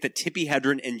just think that Tippi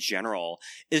Hedren in general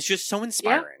is just so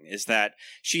inspiring, is that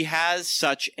she has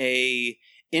such a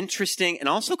interesting and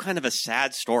also kind of a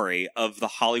sad story of the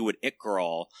Hollywood it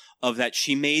girl, of that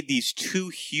she made these two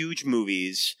huge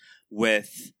movies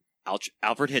with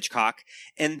Alfred Hitchcock,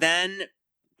 and then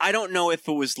I don't know if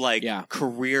it was like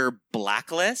career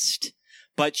blacklist,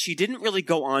 but she didn't really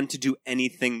go on to do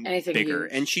anything bigger.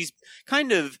 Huge. And she's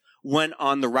kind of went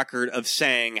on the record of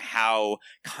saying how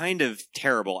kind of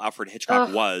terrible Alfred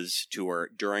Hitchcock was to her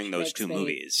during those two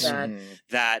movies.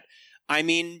 That, I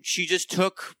mean, she just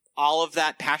took all of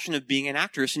that passion of being an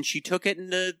actress and she took it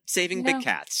into saving big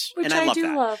cats. Which and I love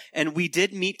that. Love. And we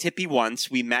did meet Tippi once.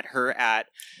 We met her at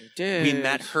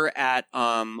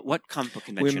what comic book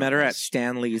convention? We met her at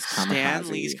Stanley's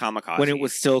Kamikaze. When it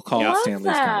was still called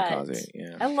Stanley's Kamikaze.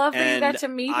 Yeah. I love that you got to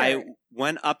meet her. I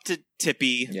went up to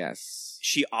Tippi. Yes.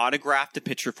 She autographed a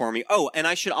picture for me. Oh, and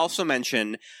I should also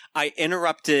mention, I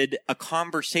interrupted a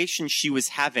conversation she was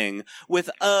having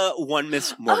with one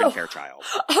Miss Morgan Fairchild.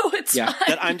 Oh, it's fine.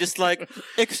 That I'm just like,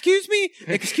 excuse me,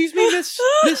 Miss Hedren,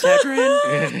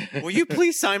 will you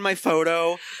please sign my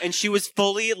photo? And she was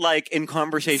fully like in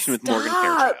conversation with Morgan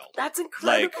Fairchild. That's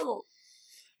incredible.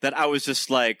 That I was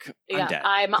just like, I'm dead.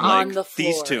 I'm like, on the floor.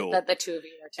 These two. That the two of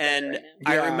you are together And right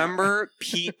now. I remember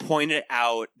Pete pointed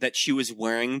out that she was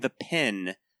wearing the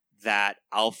pin that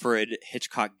Alfred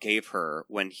Hitchcock gave her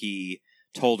when he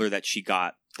told her that she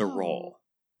got the role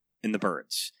in The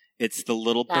Birds. It's the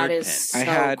little bird pin. So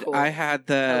I had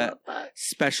the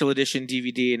special edition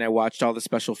DVD and I watched all the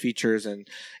special features, and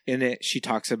in it she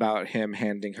talks about him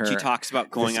handing her. She talks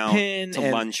about going out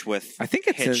to lunch with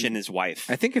Hitch and his wife.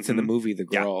 I think it's in the movie The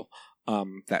Girl,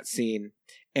 that scene.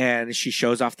 And she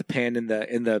shows off the pin in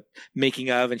the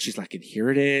making of, and she's like, and here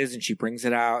it is, and she brings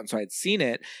it out. And so I'd seen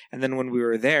it, and then when we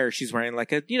were there, she's wearing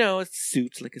like a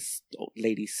suit, like a old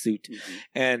lady suit,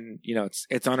 and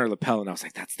it's on her lapel, and I was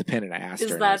like, that's the pin, and I asked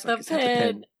her, is that the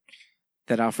pin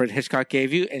that Alfred Hitchcock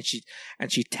gave you? And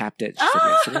she tapped it. She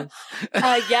said,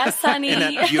 yes, yes, honey. In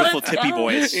that beautiful Tippi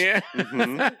voice. Yeah.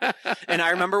 And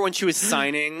I remember when she was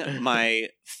signing my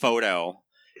photo,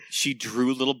 she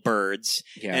drew little birds,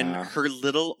 and her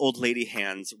little old lady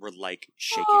hands were like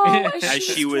shaking as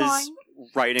she was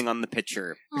writing on the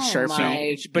picture.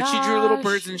 Sharpie, but she drew little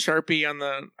birds in Sharpie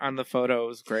on the photo. It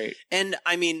was great. And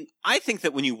I mean, I think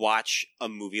that when you watch a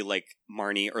movie like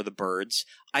Marnie or The Birds,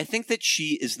 I think that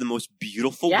she is the most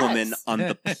beautiful woman on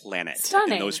the planet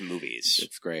in those movies.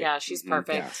 It's great. Yeah, she's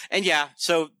perfect. And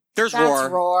so There's That's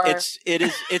Roar. It's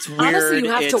weird. Honestly, you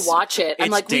have to It's- watch it. I'm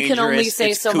it's like, we can only dangerous,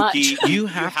 say it's so much. kooky. You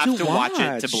have to watch it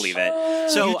watch. to believe it.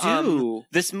 So, You do.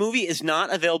 this movie is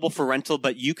not available for rental,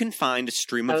 but you can find a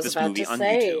stream I of was this about movie to on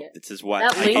say, YouTube. This is what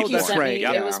That I link paid you that's for. sent right, me,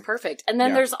 yeah. it was perfect. And then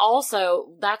Yeah. there's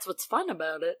also, that's what's fun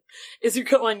about it, is you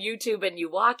go on YouTube and you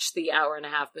watch the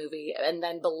hour-and-a-half movie, and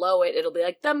then below it, it'll be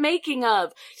like, the making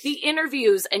of, the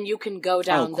interviews, and you can go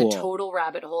down cool. the total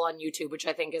rabbit hole on YouTube, which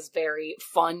I think is very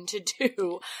fun to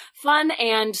do. Fun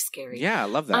and scary. Yeah, I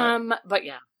love that. But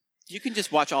yeah. You can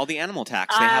just watch all the animal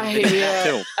attacks. They have it in that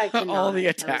too. I cannot. All the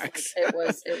I was attacks. like,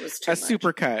 it was too A much.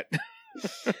 super cut.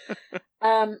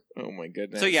 Um, Oh my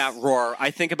goodness. So yeah, Roar. I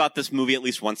think about this movie at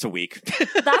least once a week.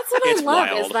 That's what It's I love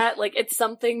is wild. that like it's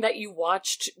something that you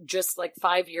watched just like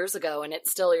 5 years ago, and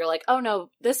it's still you're like, oh no,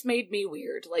 this made me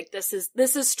weird. Like this is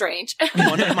strange.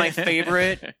 One of my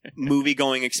favorite movie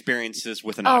going experiences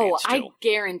with an Oh, audience I too.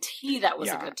 guarantee that was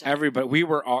a good time. Everybody, we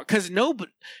were all because no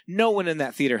one in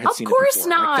that theater had Of seen course it before.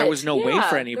 Like, not. there was no way Yeah,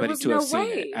 for there anybody was to no have seen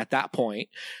way. it at that point.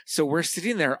 So we're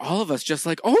sitting there, all of us, just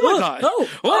like, oh my god,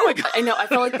 Oh my god. I know. I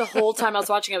felt like the whole time I was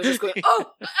watching, I was just going,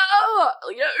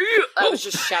 I was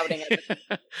just shouting it.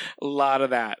 A lot of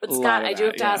that. But A lot Scott, of I do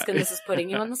have that, to yeah. ask, and this is putting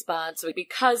you on the spot. So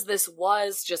because this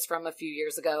was just from a few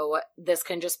years ago, this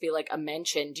can just be like a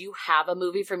mention. Do you have a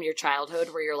movie from your childhood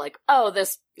where you're like, oh,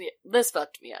 this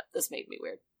fucked me up. This made me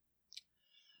weird.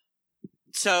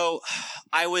 So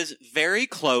I was very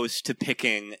close to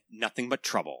picking Nothing But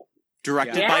Trouble,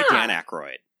 directed Yeah. by Dan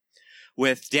Aykroyd.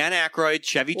 With Dan Aykroyd,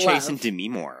 Chevy Chase, Love. and Demi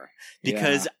Moore.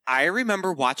 Because I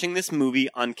remember watching this movie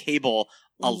on cable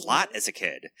a lot as a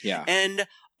kid. Yeah. And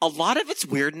a lot of its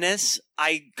weirdness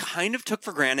I kind of took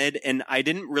for granted, and I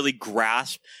didn't really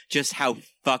grasp just how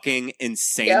fucking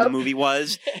insane the Yep. movie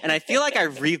was. And I feel like I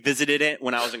revisited it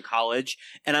when I was in college,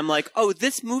 and I'm like, oh,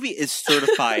 this movie is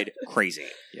certified crazy.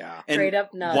 Yeah. And Straight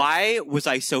up nuts. why was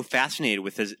I so fascinated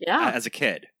with this Yeah. as a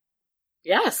kid?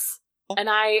 Yes. And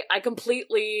I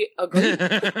completely agree.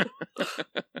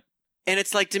 And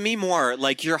it's like Demi Moore,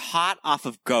 like you're hot off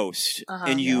of Ghost, Uh-huh.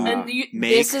 and you And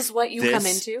make this is what you come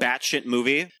this into? batshit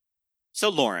movie. So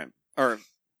Lauren,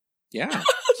 Yeah.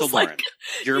 so It's like, Lauren,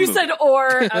 your you movie. said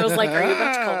or. I was like, are you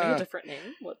about to call me a different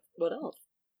name? What else?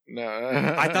 No.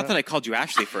 I thought that I called you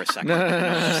Ashley for a second. No. And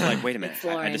I was just like, wait a minute, It's I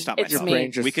had Lauren. to stop It's myself. me.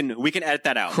 Brain just We can edit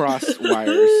that out. cross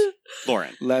wires.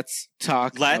 Lauren, Let's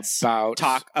talk Let's about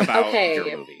talk about Okay.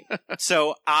 your movie.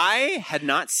 So I had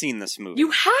not seen this movie.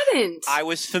 You hadn't. I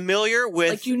was familiar with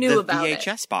Like, you knew the about it.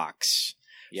 VHS box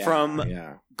Yeah, from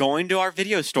yeah. going to our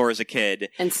video store as a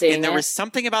kid. and seeing And there it. was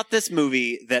something about this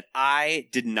movie that I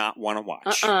did not want to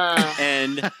watch. Uh-uh.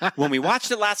 And when we watched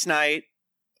it last night,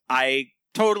 I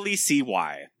totally see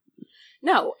why.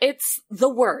 No, it's the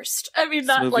worst. I mean,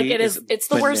 not This like movie it is. is It's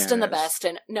the worst and the bananas. best.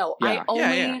 And no, Yeah. I only.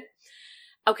 Yeah.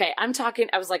 Okay, I'm talking.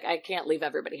 I was like, I can't leave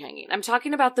everybody hanging. I'm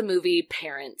talking about the movie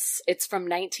Parents. It's from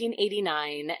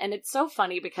 1989, and it's so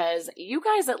funny because you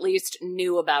guys at least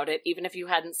knew about it, even if you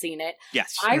hadn't seen it.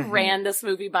 Yes. I Mhm. ran this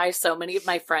movie by so many of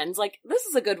my friends. Like, this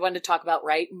is a good one to talk about,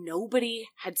 right? Nobody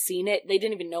had seen it. They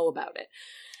didn't even know about it.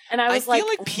 And I was feel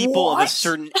like people what? of a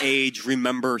certain age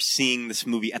remember seeing this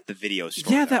movie at the video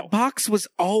store. Yeah, though. that box was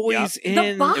always The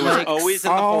in. box. It was like, always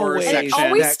in the horror always. And section. it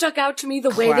always That- stuck out to me the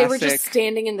way they were just classic.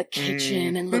 standing in the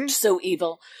kitchen and looked so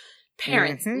evil.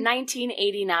 Parents, Mhm.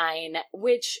 1989,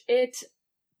 which it's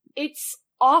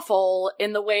awful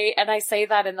in the way, and I say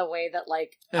that in the way that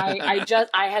like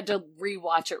I had to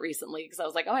rewatch it recently because I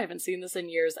was like, oh, I haven't seen this in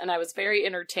years, and I was very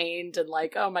entertained and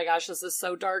like, oh my gosh, this is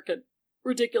so dark and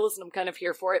ridiculous, and I'm kind of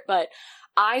here for it, but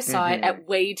I saw it Mhm. at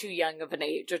way too young of an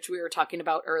age, which we were talking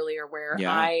about earlier, where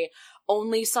Yeah. I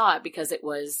only saw it because it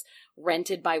was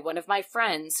rented by one of my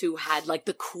friends who had like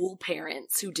the cool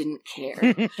parents who didn't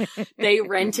care. They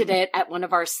rented it at one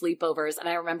of our sleepovers, and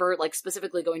I remember like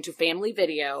specifically going to Family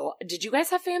Video. Did you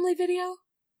guys have Family Video?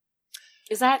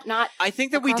 Is that not I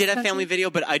think that we across did the have Family country? Video,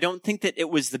 but I don't think that it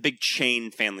was the big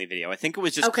chain Family Video. I think it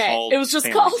was just Okay, called it was just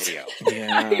Family called- Video.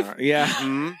 Yeah, yeah.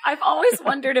 Mhm. I've always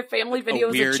wondered if Family Video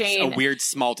was a chain. A weird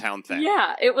small town thing.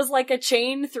 Yeah, it was like a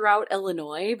chain throughout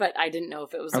Illinois, but I didn't know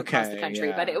if it was across the Okay, country.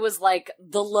 yeah. But it was like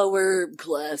the lower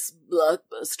class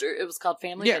blockbuster. It was called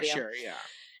Family Yeah, Video. sure, yeah.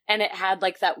 And it had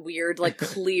like that weird, like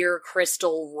clear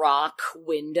crystal rock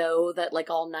window that like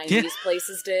all 90s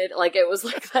places did. Like it was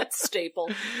like that staple.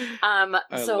 I love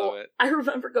So it. I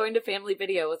remember going to Family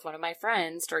Video with one of my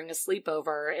friends during a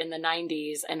sleepover in the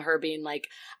 90s and her being like,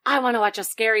 I want to watch a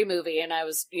scary movie. And I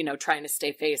was, trying to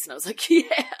stay face. And I was like, yeah,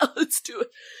 let's do it.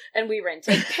 And we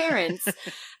rented Parents.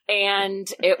 And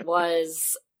it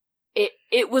was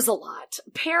It was a lot.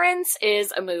 Parents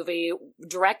is a movie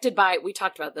directed by, we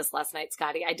talked about this last night,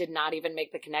 Scotty. I did not even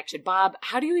make the connection. Bob,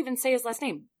 how do you even say his last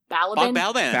name? Balaban?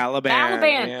 Bob Balaban.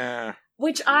 Balaban. Yeah.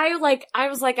 Which I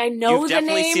was like, I know You've the name. You've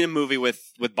definitely seen a movie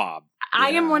with Bob.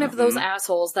 I am one of those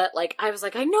assholes that, like, I was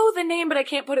like, I know the name, but I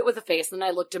can't put it with a face. And then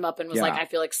I looked him up and was like, I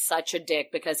feel like such a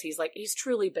dick because he's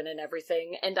truly been in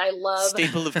everything. And I love...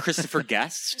 Staple of Christopher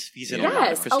Guest. He's in a lot of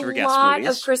Yes, Christopher a Guest lot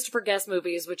movies. of Christopher Guest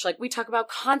movies, which, like, we talk about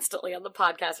constantly on the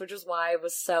podcast, which is why I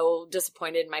was so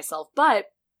disappointed in myself. But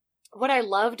what I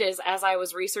loved is, as I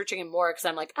was researching him more, because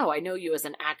I'm like, oh, I know you as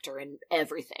an actor and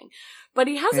everything. But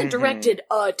he hasn't directed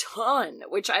a ton,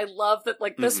 which I love that,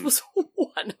 like, this was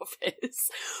one of his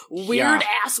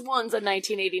weird-ass ones in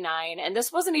 1989. And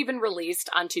this wasn't even released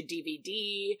onto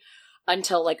DVD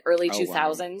until, like, early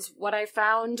 2000s, what I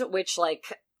found, which,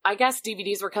 like... I guess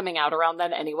DVDs were coming out around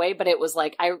then anyway, but it was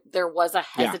like, there was a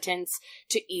hesitance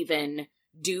to even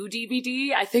do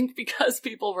DVD, I think because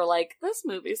people were like, this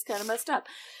movie's kind of messed up.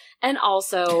 And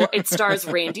also, it stars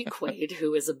Randy Quaid,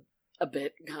 who is a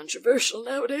bit controversial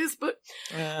nowadays, but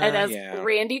it has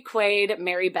Randy Quaid,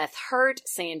 Mary Beth Hurt,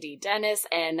 Sandy Dennis,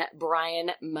 and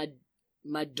Brian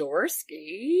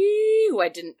Madorsky, who I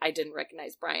didn't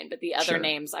recognize Brian, but the other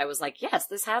names, I was like, yes,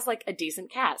 this has like a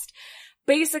decent cast.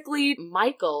 Basically,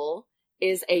 Michael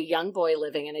is a young boy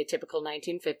living in a typical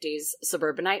 1950s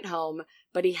suburbanite home,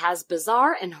 but he has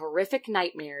bizarre and horrific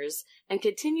nightmares and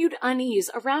continued unease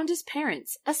around his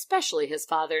parents, especially his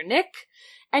father, Nick.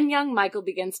 And young Michael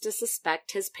begins to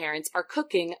suspect his parents are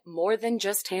cooking more than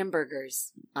just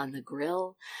hamburgers on the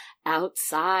grill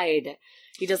outside.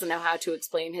 He doesn't know how to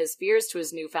explain his fears to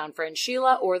his newfound friend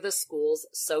Sheila or the school's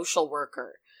social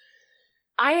worker.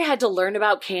 I had to learn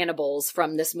about cannibals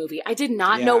from this movie. I did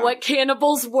not know what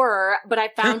cannibals were, but I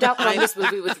found out from this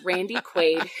movie with Randy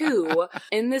Quaid, who,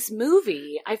 in this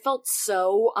movie, I felt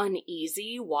so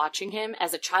uneasy watching him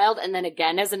as a child and then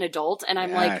again as an adult, and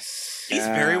I'm like... He's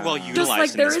very well utilized just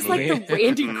like, in there this is movie. like the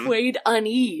Randy Quaid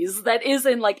unease that is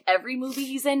in like every movie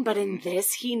he's in, but in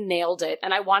this, he nailed it.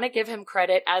 And I want to give him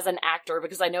credit as an actor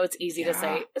because I know it's easy to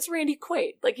say, it's Randy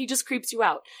Quaid. Like, he just creeps you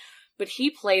out. But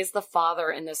he plays the father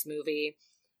in this movie.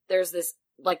 There's this,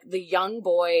 like, the young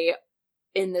boy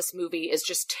in this movie is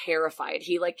just terrified.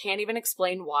 He, like, can't even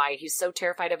explain why. He's so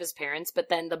terrified of his parents, but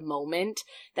then the moment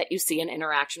that you see an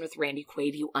interaction with Randy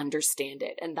Quaid, you understand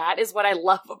it. And that is what I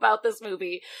love about this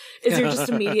movie, is you're just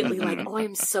immediately like, oh,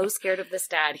 I'm so scared of this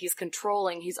dad. He's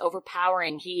controlling. He's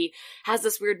overpowering. He has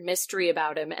this weird mystery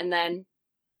about him. And then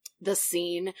the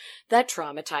scene that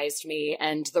traumatized me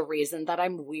and the reason that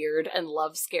I'm weird and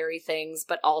love scary things,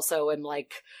 but also am,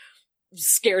 like...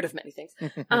 scared of many things,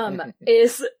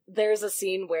 is there's a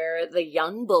scene where the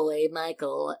young boy,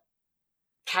 Michael,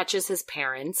 catches his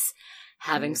parents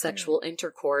having sexual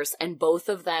intercourse, and both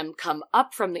of them come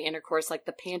up from the intercourse, like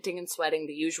the panting and sweating,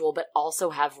 the usual, but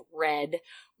also have red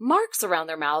marks around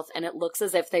their mouth, and it looks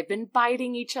as if they've been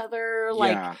biting each other,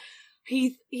 like...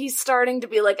 He's starting to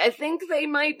be like, I think they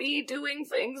might be doing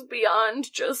things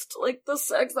beyond just, like, the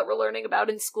sex that we're learning about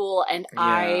in school. And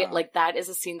I, like, that is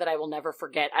a scene that I will never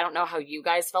forget. I don't know how you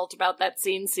guys felt about that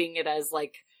scene, seeing it as,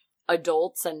 like,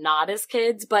 adults and not as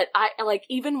kids. But I, like,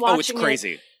 even watching it's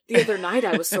crazy. it the other night,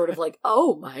 I was sort of like,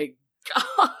 oh my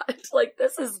God, like,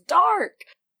 this is dark.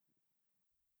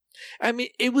 I mean,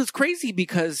 it was crazy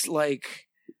because, like,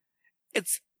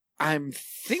 I'm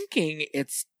thinking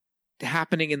it's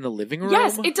happening in the living room.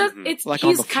 Yes, it does. It's like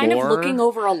he's on the kind of floor. looking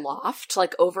over a loft,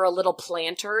 like over a little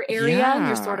planter area, and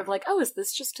you're sort of like, oh, is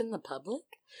this just in the public?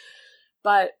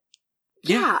 But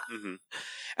yeah.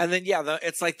 And then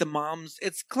it's like the mom's.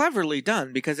 It's cleverly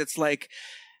done because it's like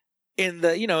in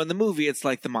the movie, it's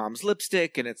like the mom's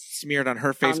lipstick and it's smeared on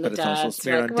her face, but it's also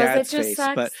smeared on dad's face.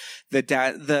 Sex? But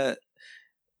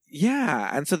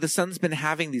and so the son's been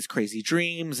having these crazy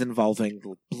dreams involving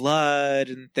blood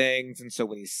and things, and so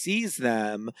when he sees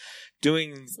them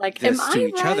doing like, this to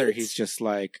each other, he's just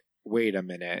like, wait a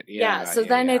minute.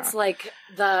 It's like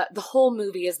the whole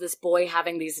movie is this boy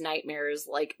having these nightmares,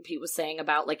 like Pete was saying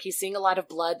about, like, he's seeing a lot of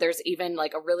blood. There's even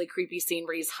like a really creepy scene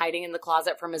where he's hiding in the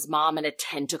closet from his mom and a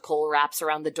tentacle wraps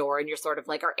around the door, and you're sort of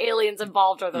like, are aliens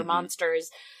involved? Are there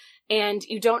monsters? And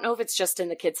you don't know if it's just in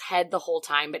the kid's head the whole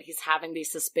time, but he's having these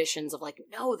suspicions of like,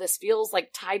 no, this feels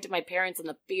like tied to my parents and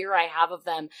the fear I have of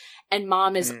them. And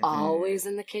mom is always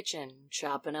in the kitchen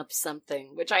chopping up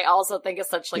something, which I also think is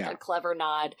such like a clever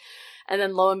nod. And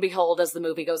then lo and behold, as the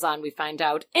movie goes on, we find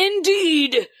out,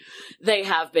 indeed, they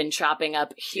have been chopping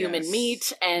up human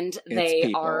meat, and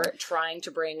they are trying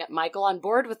to bring Michael on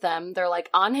board with them. They're like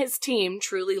on his team,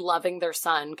 truly loving their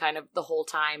son kind of the whole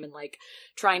time and like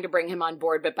trying to bring him on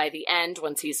board. But by the the end,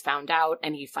 once he's found out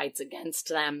and he fights against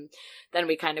them, then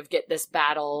we kind of get this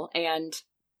battle. And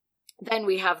then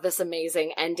we have this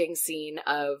amazing ending scene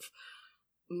of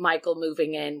Michael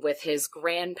moving in with his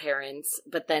grandparents,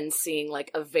 but then seeing like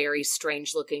a very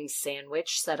strange looking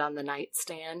sandwich set on the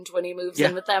nightstand when he moves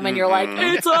in with them. And you're like,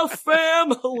 it's a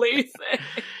family thing.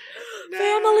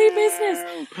 Family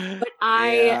business.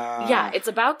 But it's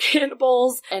about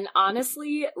cannibals. And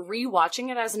honestly, rewatching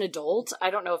it as an adult, I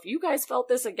don't know if you guys felt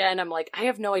this again. I'm like, I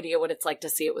have no idea what it's like to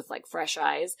see it with like fresh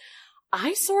eyes.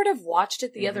 I sort of watched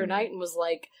it the other night and was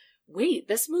like, wait,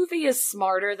 this movie is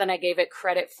smarter than I gave it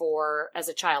credit for as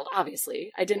a child.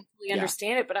 Obviously, I didn't really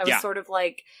understand it, but I was sort of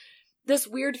like, this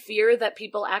weird fear that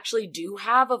people actually do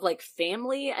have of like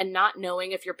family and not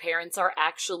knowing if your parents are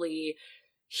actually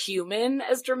human,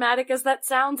 as dramatic as that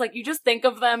sounds. Like, you just think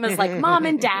of them as like mom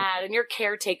and dad and your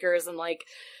caretakers, and like,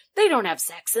 they don't have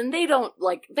sex and they don't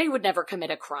like, they would never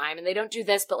commit a crime and they don't do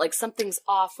this, but like something's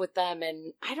off with them.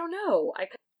 And I don't know.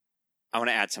 I want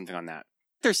to add something on that.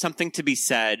 There's something to be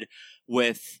said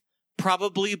with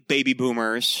probably baby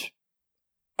boomers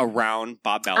around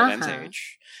Bob Balaban's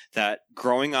age, that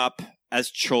growing up as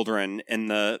children in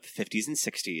the 50s and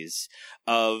 60s,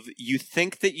 of you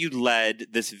think that you led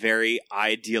this very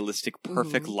idealistic,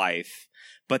 perfect life,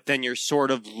 but then you're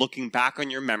sort of looking back on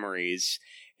your memories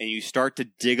and you start to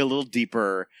dig a little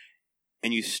deeper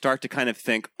and you start to kind of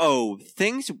think, oh,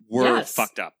 things were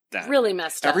fucked up then. Really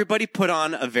messed up. Everybody put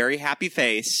on a very happy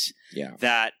face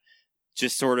that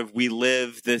just sort of, we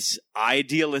live this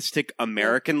idealistic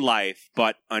American life,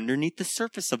 but underneath the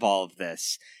surface of all of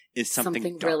this is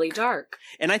something dark. Really dark.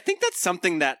 And I think that's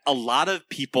something that a lot of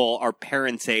people our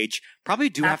parents' age probably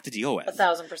do have to deal with.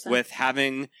 1,000%. With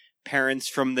having parents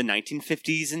from the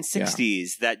 1950s and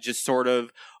 60s that just sort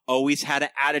of always had an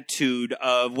attitude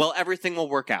of, well, everything will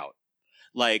work out.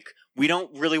 Like, we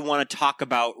don't really want to talk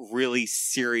about really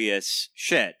serious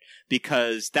shit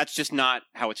because that's just not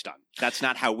how it's done. That's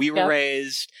not how we were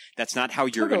raised. That's not how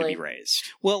you're going to be raised.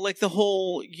 Well, like the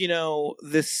whole, you know,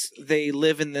 they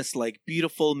live in this like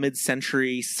beautiful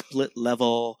mid-century split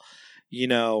level, you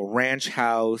know, ranch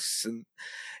house, and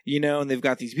you know, and they've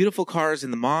got these beautiful cars,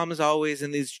 and the mom is always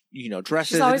in these, you know,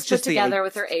 dresses. She's always put together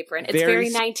with her apron. It's very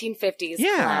 1950s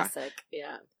classic.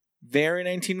 Yeah. Very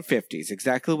 1950s,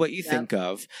 exactly what you think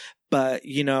of. But,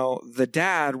 you know, the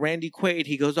dad, Randy Quaid,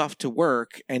 he goes off to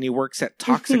work and he works at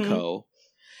Toxico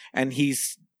and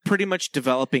he's pretty much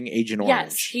developing Agent Orange.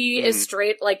 Yes, he is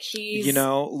straight, like he's... You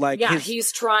know, like... Yeah,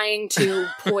 he's trying to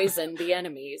poison the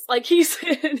enemies. Like he's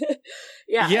in...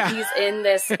 he's in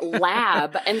this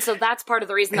lab. And so that's part of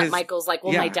the reason that Michael's like,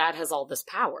 well, my dad has all this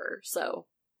power. So,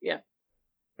 yeah.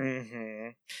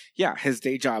 Yeah, his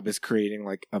day job is creating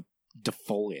like a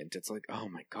defoliant. It's like, oh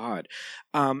my god.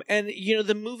 And you know,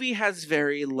 the movie has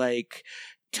very like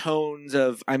tones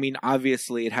of, I mean,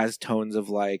 obviously it has tones of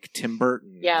like Tim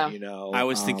Burton. You know, I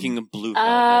was thinking of Blue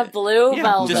Velvet. Blue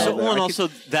Velvet. Just, and also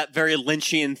that very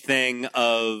Lynchian thing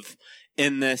of,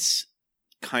 in this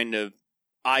kind of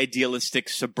idealistic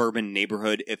suburban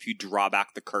neighborhood, if you draw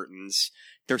back the curtains,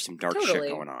 there's some dark shit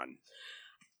going on.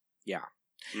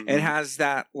 It has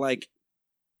that like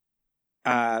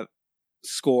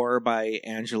score by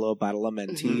Angelo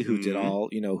Badalamenti, who did all,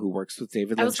 you know, who works with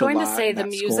David Lynch. I was going to say the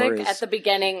music at the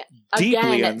beginning,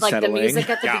 again, like the music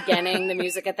at the beginning, the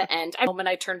music at the end. The moment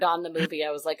I turned on the movie,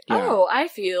 I was like, oh, I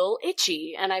feel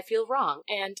itchy and I feel wrong.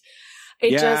 And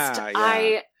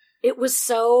it it was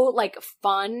so like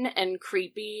fun and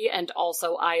creepy and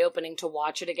also eye-opening to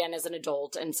watch it again as an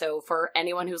adult. And so for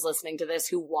anyone who's listening to this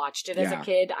who watched it as a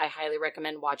kid, I highly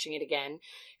recommend watching it again,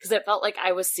 because it felt like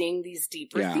I was seeing these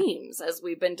deeper themes as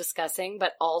we've been discussing,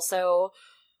 but also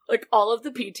like all of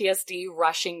the PTSD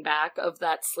rushing back of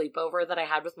that sleepover that I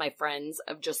had with my friends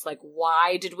of just like,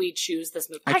 why did we choose this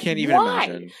movie? I can't even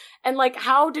imagine. And like,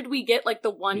 how did we get like the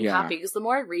one copy? Because the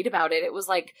more I read about it, it was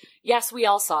like, yes, we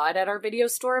all saw it at our video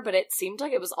store, but it seemed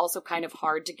like it was also kind of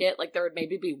hard to get. Like there would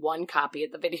maybe be one copy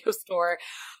at the video store.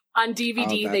 On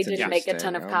DVD, they didn't make a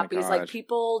ton of copies. Like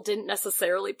people didn't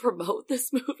necessarily promote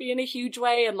this movie in a huge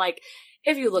way. And like,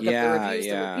 if you look at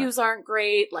the reviews aren't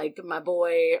great. Like my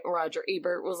boy Roger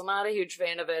Ebert was not a huge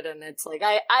fan of it, and it's like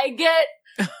I get.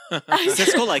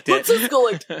 Siskel liked it. Siskel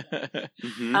liked it.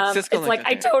 It's like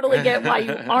I totally get why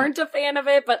you aren't a fan of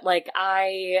it, but like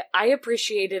I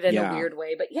appreciate it in a weird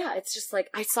way. But yeah, it's just like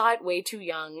I saw it way too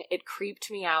young. It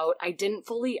creeped me out. I didn't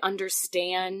fully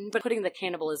understand, but putting the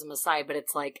cannibalism aside, but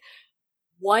it's like,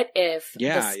 what if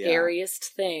the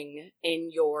scariest thing in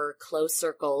your close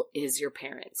circle is your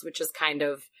parents, which is kind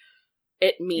of,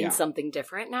 it means something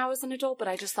different now as an adult, but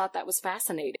I just thought that was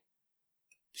fascinating.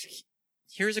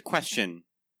 Here's a question.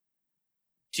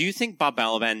 Do you think Bob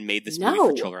Balaban made this movie No.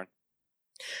 for children?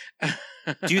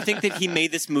 Do you think that he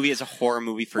made this movie as a horror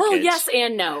movie for Well, kids? yes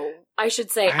and no. I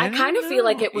should say, I I kind of don't feel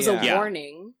like know. it was Yeah. a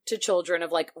warning to children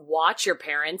of like, watch your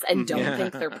parents and don't Yeah.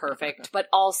 think they're perfect. But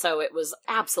also it was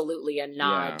absolutely a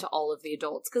nod Yeah. to all of the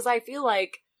adults. Because I feel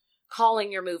like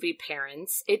calling your movie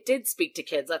Parents, it did speak to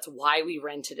kids. That's why we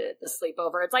rented it, the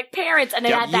sleepover. It's like Parents, and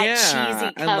it had that cheesy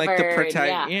cover. and like the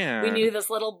and we knew this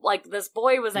little, like, this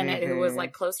boy was in it who was Mhm.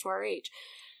 like close to our age.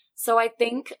 So I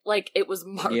think like it was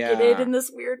marketed in this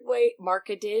weird way,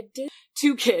 marketed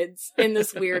to kids in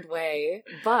this weird way.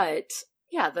 But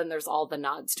yeah, then there's all the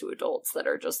nods to adults that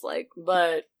are just like,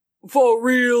 but for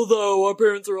real though, our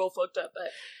parents are all fucked up.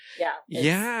 But yeah.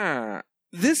 Yeah.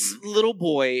 This little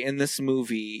boy in this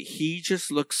movie, he just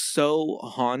looks so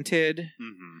haunted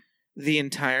Mhm. the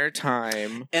entire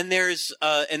time. And there's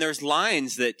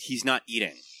lines that he's not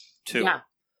eating too. Yeah.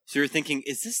 So you're thinking,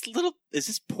 is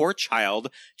this poor child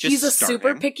just He's a starving?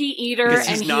 super picky eater, Because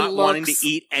and he's not he wanting to looks,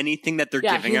 eat anything that they're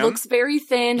yeah, giving he him. looks very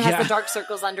thin, has Yeah. the dark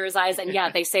circles under his eyes, and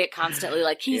yeah, they say it constantly,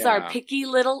 like he's Yeah. our picky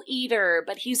little eater,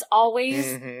 but he's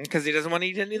always Because he doesn't want to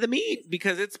eat any of the meat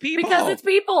because it's people. because it's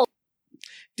people.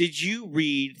 Did you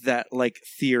read that like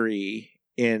theory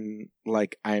in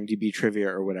like IMDb trivia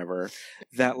or whatever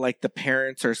that like the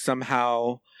parents are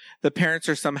somehow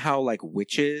like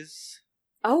witches?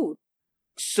 Oh,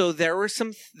 So there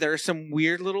are some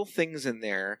weird little things in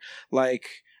there, like,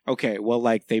 okay, well,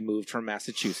 like they moved from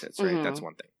Massachusetts, right? Mhm. That's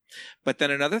one thing. But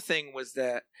then another thing was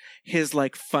that his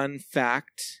like fun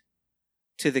fact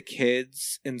to the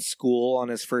kids in school on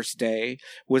his first day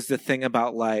was the thing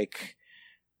about like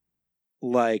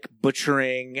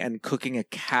butchering and cooking a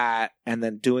cat and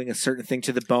then doing a certain thing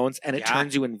to the bones and it Yeah.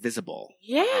 turns you invisible.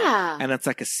 yeah. And that's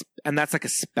like that's like a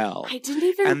spell. I didn't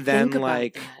even And then, think about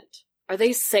like- that. Are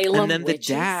they Salem And then witches?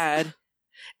 the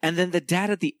dad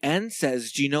at the end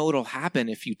says, "Do you know what'll happen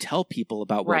if you tell people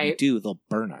about what we Right. do? They'll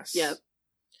burn us." Yep.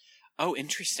 Oh,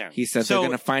 interesting. He said So- they're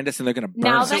going to find us and they're going to burn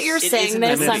Now us. that you're it saying isn't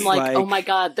this, that I'm it's like, like- oh my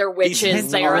god, they're witches.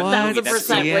 hints They are are on the movie.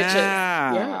 1,000% witches.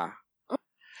 Yeah. Yeah.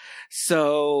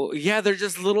 So, yeah, they're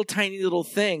just little tiny little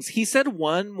things. He said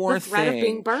one more The threat of being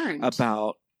thing burned.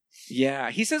 about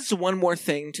he says one more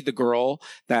thing to the girl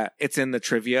that it's in the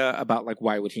trivia about like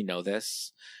why would he know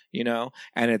this, you know?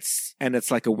 And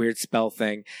it's like a weird spell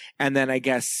thing. And then I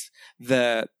guess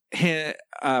Randy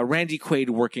Quaid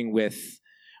working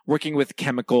with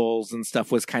chemicals and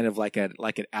stuff was kind of like an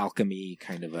alchemy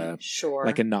kind of a Sure.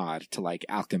 like a nod to like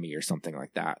alchemy or something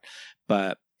like that.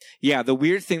 But yeah, the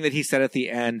weird thing that he said at the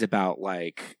end about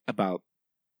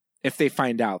if they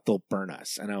find out, they'll burn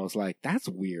us. And I was like, that's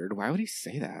weird. Why would he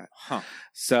say that? Huh.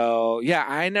 So yeah,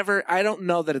 I don't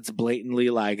know that it's blatantly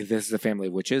like this is a family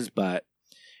of witches, but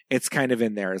it's kind of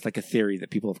in there as like a theory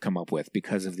that people have come up with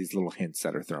because of these little hints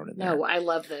that are thrown in there. No, I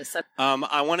love this.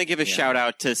 I want to give a shout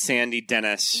out to Sandy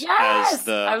Dennis Yes! as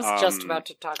the I was just about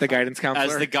to talk The about guidance counselor.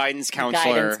 as the guidance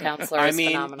counselor. Guidance counselor I is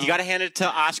mean, phenomenal. you got to hand it to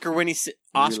Oscar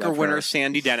love winner her.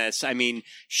 Sandy Dennis. I mean,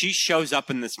 she shows up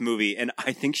in this movie, and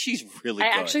I think she's really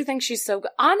I good. actually think she's so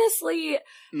good. Honestly,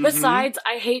 Mhm. besides,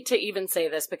 I hate to even say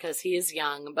this because he is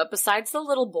young, but besides the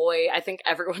little boy, I think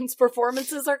everyone's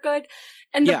performances are good.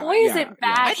 And the Yeah, boy yeah, isn't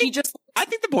bad. yeah. He just I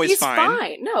think the boy's he's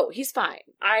fine. No, he's fine.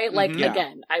 I like Mhm. Yeah.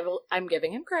 again. I'm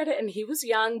giving him credit, and he was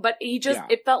young, but he just Yeah.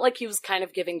 it felt like he was kind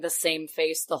of giving the same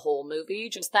face the whole movie.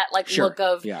 Just that like Sure. look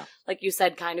of Yeah. like you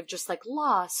said, kind of just like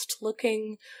lost,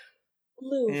 looking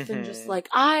aloof, and just Mhm. like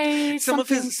Some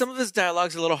of his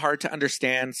dialogue's a little hard to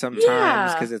understand sometimes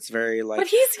Yeah. because it's very like but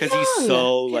he's because he's young.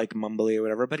 so like mumbly or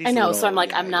whatever. But he's I know, little, so I'm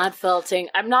like, yeah, I'm not felting.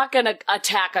 I'm not going to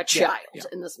attack a child yeah.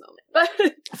 in this moment.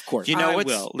 But Of course, You know I what's-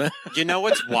 will. You know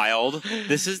what's wild?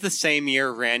 This is the same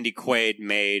year Randy Quaid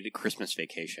made Christmas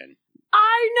Vacation.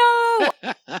 I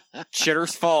know.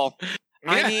 Shitter's full.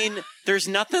 I Yeah. mean, there's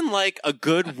nothing like a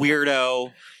good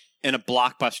weirdo in a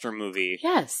blockbuster movie.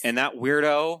 Yes. And that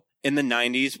weirdo in the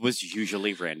 90s was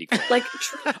usually Randy Quaid. Like,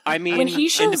 I mean, when he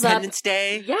shows Independence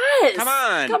Day. yes. Come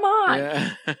on. Come on.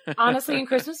 Yeah. Honestly, in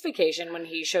Christmas Vacation, when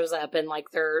he shows up in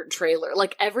like their trailer,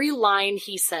 like every line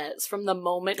he says from the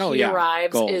moment Oh, he yeah.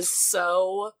 arrives Gold. is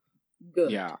so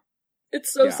good. yeah.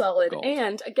 It's so Yeah, solid. gold.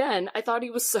 And again, I thought he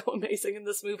was so amazing in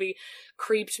this movie.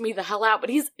 Creeped me the hell out. But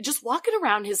he's just walking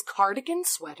around his cardigan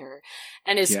sweater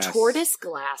and his Yes. tortoise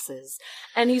glasses.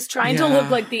 And he's trying to Yeah. look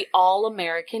like the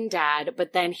all-American dad.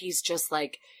 But then he's just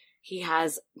like,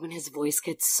 when his voice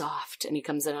gets soft and he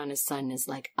comes in on his son and is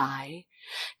like, I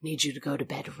need you to go to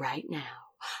bed right now.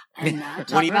 And not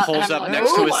When he talk about-" pulls and I'm up like,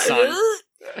 next to "Oh his my son.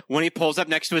 God." When he pulls up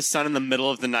next to his son in the middle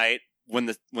of the night when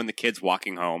the kid's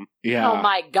walking home. Yeah. Oh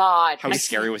my God. How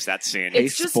scary was that scene?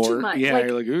 It's just too much. Yeah, Like,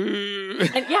 you're like, ooh.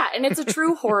 and it's a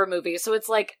true horror movie. So it's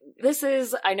like,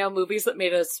 I know movies that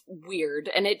made us weird,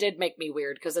 and it did make me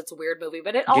weird because it's a weird movie,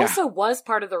 but it also was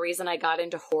part of the reason I got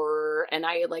into horror. And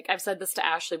I've said this to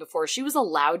Ashley before, she was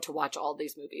allowed to watch all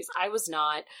these movies. I was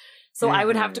not. So I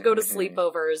would have to go to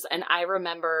sleepovers, and I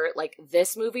remember like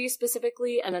this movie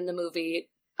specifically, and then the movie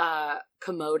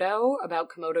Komodo, about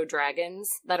Komodo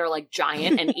dragons that are like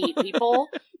giant and eat people.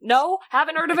 No?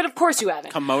 Haven't heard of it? Of course you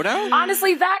haven't. Komodo?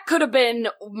 Honestly, that could have been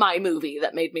my movie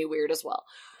that made me weird as well.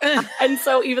 And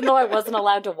so even though I wasn't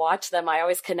allowed to watch them, I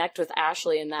always connect with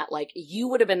Ashley in that, like, you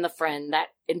would have been the friend that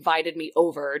invited me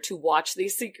over to watch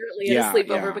these secretly at a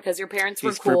sleepover because your parents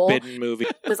were cool. Forbidden movie.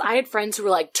 Because I had friends who were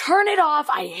like, turn it off.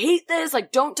 I hate this.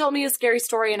 Like, don't tell me a scary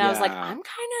story. And I was like, I'm kind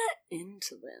of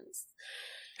into this.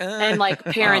 And like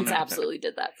parents absolutely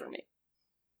did that for me.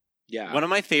 Yeah. One of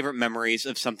my favorite memories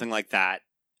of something like that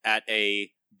at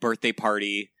a birthday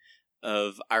party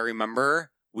I remember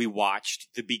we watched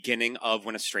the beginning of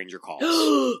When a Stranger Calls.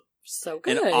 So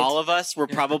good. And all of us were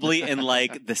probably in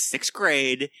like the 6th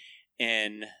grade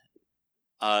in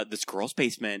this girl's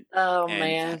basement. Oh, and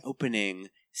man. That opening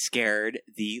scared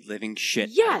the living shit.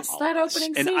 Yes, out of that all of us.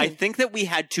 opening And scene. I think that we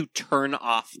had to turn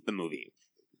off the movie.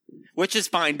 Which is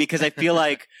fine because I feel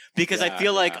like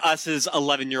us as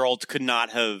 11-year-olds could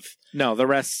not have. No, the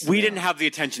rest. We didn't have the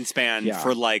attention span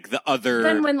for like the other.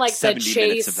 Then when like the 70 chase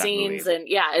minutes of that scenes movie. and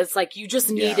it's like you just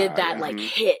needed that like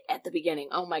hit at the beginning.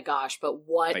 Oh my gosh! But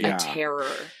what a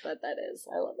terror that is!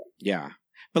 I love it. Yeah.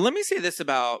 But let me say this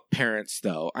about parents,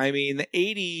 though. I mean, the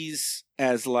 80s,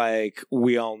 as like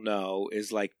we all know,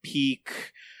 is like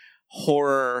peak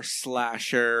horror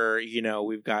slasher. You know,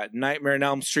 we've got Nightmare on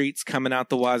Elm Street's coming out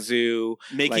the wazoo.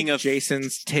 Making a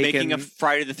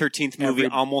Friday the 13th movie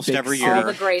almost every year. All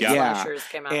the great slashers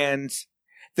came out. And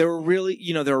there were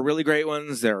really great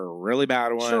ones. There were really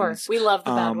bad ones. Sure, we love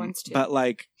the bad ones too. But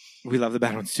like, we love the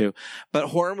bad ones too. But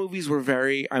horror movies were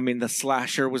the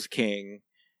slasher was king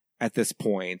at this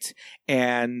point.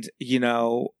 And,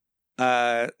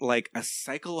 like a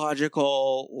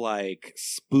psychological, like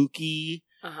spooky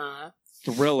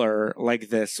thriller like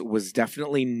this was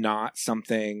definitely not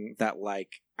something that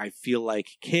like I feel like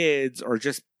kids or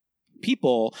just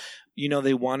people,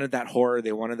 they wanted that horror,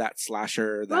 they wanted that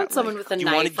slasher. You want someone with a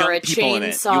knife or a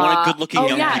chainsaw. You want a good-looking young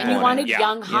people. And you wanted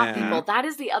young hot people. That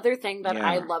is the other thing that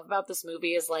I love about this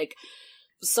movie is like,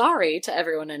 sorry to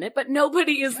everyone in it, but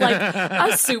nobody is like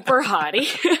a super hottie.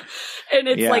 And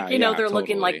it's they're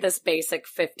looking like this basic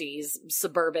 50s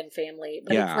suburban family.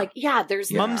 But it's like,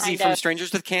 there's Mumsy from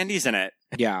Strangers with Candies in it.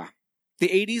 Yeah. The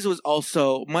 80s was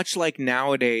also, much like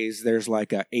nowadays, there's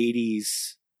like a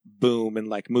 80s boom in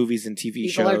like movies and TV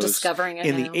shows. People are discovering it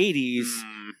in now. the 80s.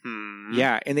 Mm-hmm.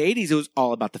 Yeah, in the 80s, it was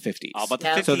all about the 50s. All about the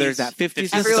 50s. So there's that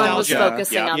 50s Everyone nostalgia. was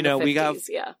focusing on the 50s, we got,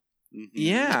 Mm-hmm.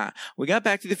 Yeah, we got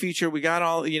Back to the Future. We got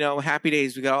all, Happy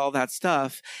Days. We got all that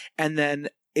stuff. And then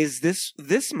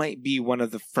this might be one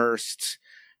of the first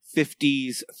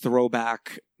 50s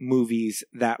throwback movies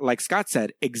that, like Scott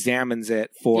said, examines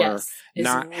it for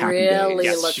not Happy really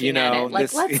Days. Looking at it.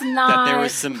 Like, let's not. That there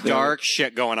was some dark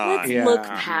shit going on. Let's look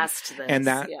past this. And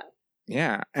that.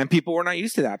 Yeah, and people were not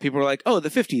used to that. People were like, oh, the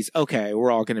 50s. Okay,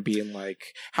 we're all going to be in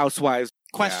like Housewives.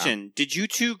 Question. Did you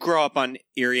two grow up on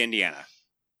Erie, Indiana?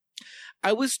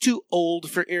 I was too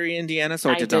old for Erie, Indiana, so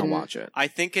I did not watch it. I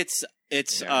think I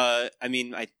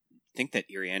think that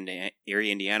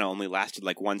Erie, Indiana only lasted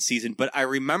like one season, but I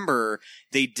remember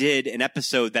they did an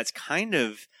episode that's kind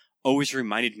of always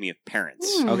reminded me of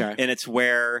Parents. Okay. And it's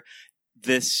where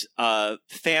this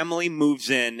family moves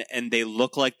in and they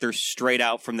look like they're straight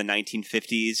out from the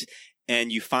 1950s,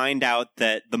 and you find out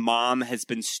that the mom has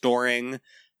been storing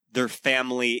their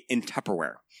family in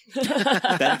Tupperware.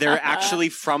 That they're actually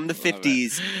from the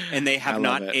 50s and they have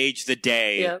not aged a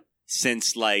day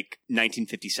since like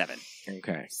 1957.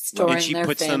 Okay. Storing and she their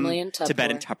puts family them in Tupperware. to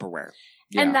bed in Tupperware.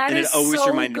 Yeah. And that and is it always so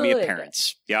reminded me of good.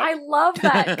 Parents. Yeah. I love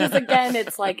that because again,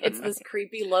 it's like it's this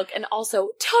creepy look, and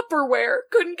also Tupperware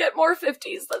couldn't get more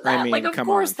 50s than that. I mean, like, of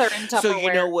course they're in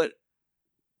Tupperware.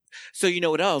 So you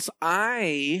know what else?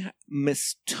 I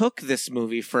mistook this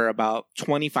movie for about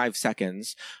 25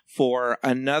 seconds for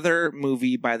another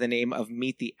movie by the name of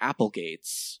Meet the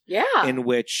Applegates. Yeah. In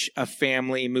which a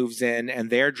family moves in and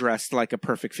they're dressed like a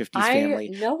perfect 50s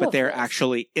family, but they're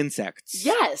actually insects.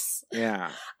 Yes.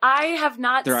 Yeah. I have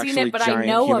not seen it, but I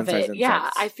know of it. Yeah.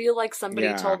 I feel like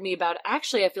somebody told me about it.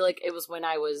 Actually, I feel like it was when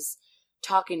I was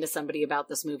talking to somebody about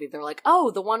this movie. They're like,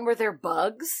 "Oh, the one where they're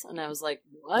bugs," and I was like,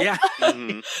 "What?" Yeah,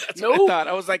 Mhm. that's what I thought.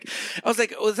 I was like,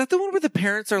 was that the one where the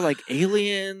parents are like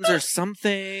aliens or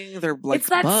something? They're like it's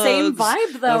that bugs. same vibe I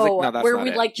was though, like, no, that's where not we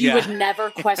it. like you Yeah. would never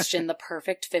question the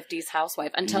perfect 50s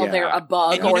housewife until Yeah. they're a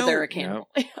bug And you or know- they're a cannibal.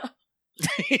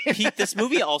 Pete, this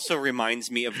movie also reminds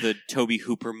me of the Tobe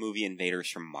Hooper movie Invaders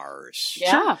from Mars.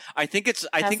 Yeah, I think it's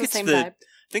the same the vibe.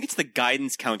 I think it's the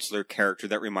guidance counselor character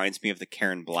that reminds me of the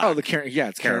Karen Black. Oh, the Karen. Yeah,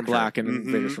 it's Karen Character. Black and Mhm.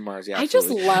 Invaders from Mars. Yeah, I just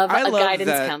absolutely. love I a love guidance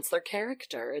that- counselor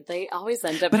character. They always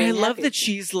end up But I being love happy. that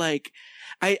she's like,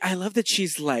 I love that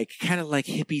she's like kind of like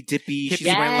hippy dippy. She's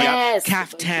wearing like yes,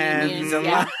 caftans bohemian, and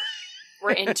yeah. like,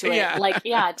 We're into it. Yeah. Like,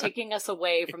 taking us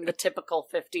away from the typical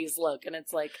 50s look. And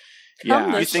it's like, Yeah,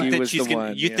 come you this think way. she that was she's the gonna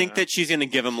one, you think yeah. that she's gonna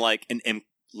give him like an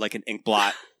ink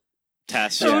blot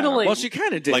test? Yeah. Totally. Well, she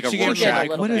kind of did. Like a she gave him Rorschach.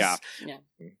 like, what is? Yeah. Yeah.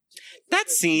 That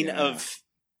scene Yeah.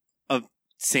 of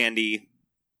Sandy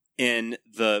in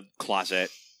the closet,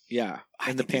 Yeah,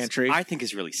 I in the think is- pantry. I think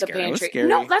is really The scary. was pantry. scary.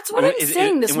 No, that's what And I'm is it-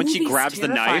 saying. This and when she movie's grabs the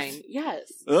knife- terrifying.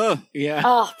 Yes. Ugh. Yeah.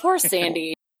 Oh, poor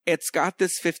Sandy. It's got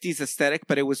this 50s aesthetic,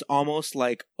 but it was almost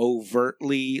like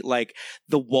overtly like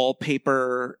the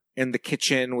wallpaper in the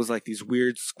kitchen was like these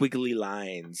weird squiggly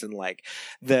lines, and like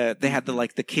they had the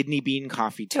like the kidney bean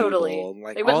coffee table. Totally. And,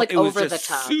 like, They went, like, it was over just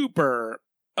the top. super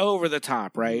over the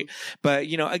top, right? But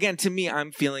again, to me,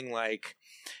 I'm feeling like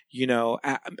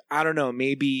I don't know,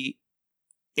 maybe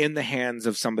in the hands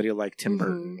of somebody like Tim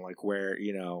Burton, like where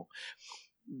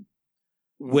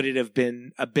would it have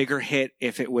been a bigger hit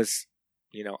if it was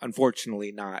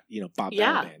unfortunately not, Bob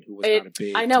Yeah. Balaban, who was not a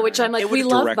big I know, which I'm like, we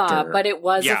love director. Bob, but it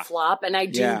was Yeah. a flop, and I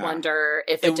do Yeah. wonder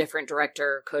if a It- different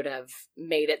director could have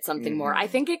made it something more. Mhm. I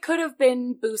think it could have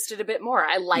been boosted a bit more.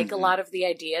 I like a Mhm. lot of the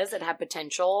ideas. It had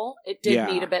potential. It did Yeah.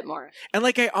 need a bit more. And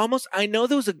like I know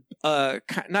there was a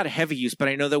not a heavy use, but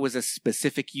I know there was a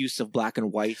specific use of black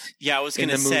and white. Yeah, I was In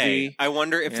gonna the say. movie. I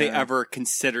wonder if they Yeah. ever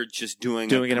considered just doing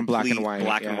Doing a it in black and complete white,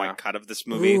 black and yeah. white cut of this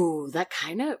movie. Ooh, that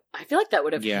kind of, I feel like that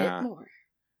would have Yeah. hit more.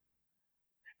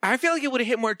 I feel like it would have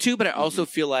hit more too, but I also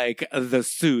feel like the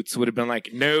suits would have been like,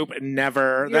 nope,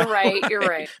 never. You're right, you're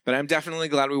right. But I'm definitely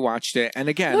glad we watched it. And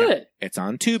again, Good. it's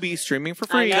on Tubi, streaming for I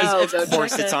free. know. Of go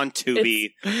course, check it's it. on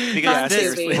Tubi on because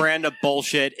this Tubi. brand of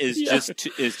bullshit is Yeah.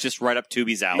 just right up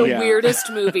Tubi's The alley. Yeah.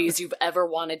 weirdest movies you've ever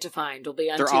wanted to find will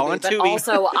be on They're Tubi. all on but Tubi.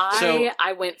 also, So-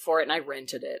 I went for it and I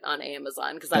rented it on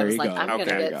Amazon because I There was you like, go. I'm going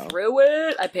to Okay. get through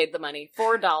it. I paid the money,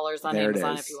 $4 on There it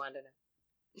Amazon is. if you wanted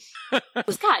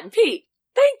it. Scott and Pete,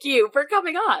 thank you for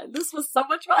coming on. This was so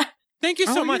much fun. Thank you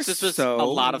so Oh, much. you're This was so a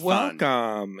lot of fun.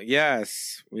 welcome.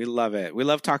 Yes, we love it. We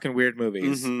love talking weird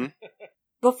movies. Mhm.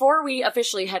 Before we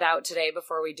officially head out today,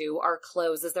 before we do our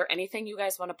close, is there anything you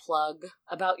guys want to plug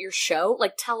about your show?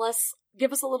 Like,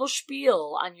 give us a little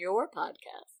spiel on your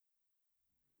podcast.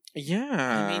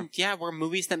 Yeah. I mean, yeah, we're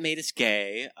movies that made us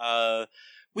gay.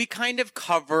 We kind of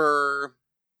cover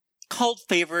cult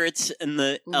favorites in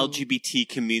the LGBT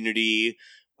community.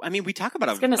 I mean, we talk about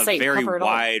I was gonna say, very cover it all.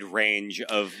 wide range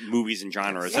of movies and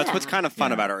genres. That's what's Yeah. kind of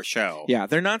fun Yeah. about our show. Yeah,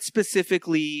 they're not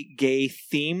specifically gay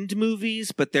themed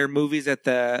movies, but they're movies that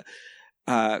the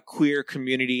queer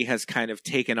community has kind of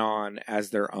taken on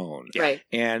as their own. Yeah. Right.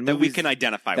 And That we movies can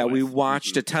identify that with. we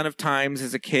watched a ton of times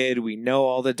as a kid. We know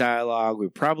all the dialogue. We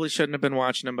probably shouldn't have been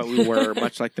watching them, but we were,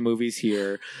 much like the movies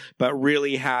here. But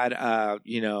really had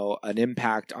an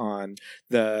impact on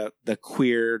the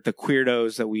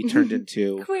queerdos that we turned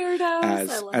into Weirdos. I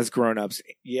love as it. grown-ups.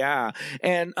 Yeah.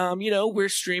 And we're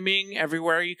streaming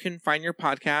everywhere you can find your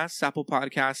podcasts, Apple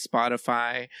Podcasts,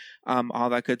 Spotify, all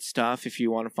that good stuff. If you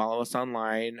want to follow us online,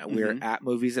 we're at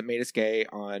Movies That Made Us Gay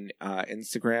on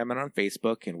Instagram and on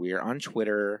Facebook, and we are on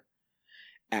Twitter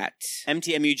at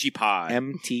MTMUG Pod.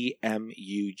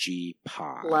 MTMUG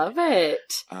Pod. Love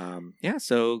it. Yeah,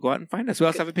 so go out and find us. We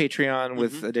also have a Patreon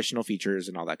with additional features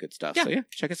and all that good stuff. Yeah. So yeah,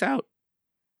 check us out.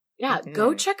 Yeah,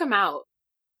 go Mhm. check them out.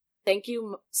 Thank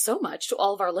you so much to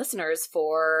all of our listeners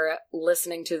for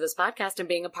listening to this podcast and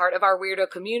being a part of our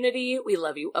weirdo community. We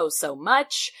love you oh so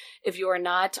much. If you are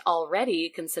not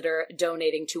already, consider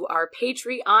donating to our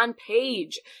Patreon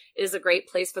page. It is a great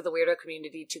place for the weirdo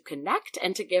community to connect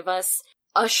and to give us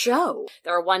a show.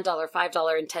 There are $1,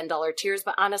 $5, and $10 tiers,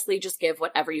 but honestly, just give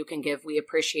whatever you can give. We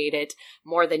appreciate it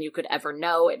more than you could ever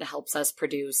know. It helps us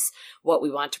produce what we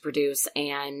want to produce,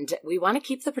 and we want to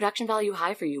keep the production value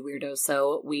high for you weirdos,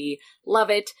 so we love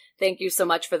it. Thank you so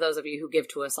much for those of you who give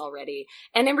to us already.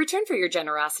 And in return for your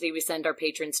generosity, we send our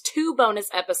patrons 2 bonus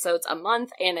episodes a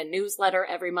month and a newsletter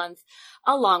every month,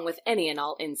 along with any and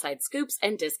all inside scoops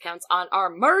and discounts on our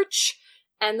merch.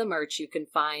 And the merch you can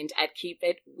find at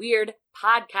keepitweird.com.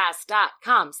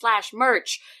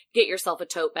 keepitweirdpodcast.com/merch. Get yourself a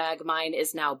tote bag. Mine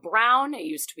is now brown. It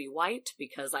used to be white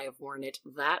because I have worn it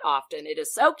that often. It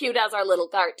is so cute. It has our little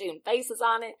cartoon faces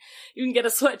on it. You can get a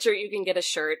sweatshirt. You can get a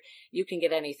shirt. You can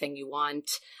get anything you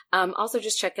want. Also,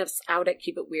 just check us out at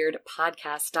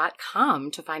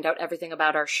keepitweirdpodcast.com to find out everything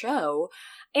about our show.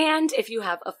 And if you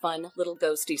have a fun little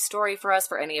ghosty story for us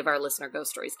for any of our Listener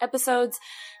Ghost Stories episodes,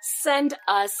 send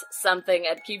us something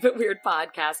at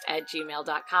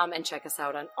keepitweirdpodcast@gmail.com and check us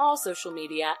out on all social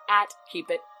media at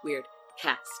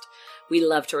keepitweirdcast. We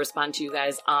love to respond to you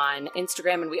guys on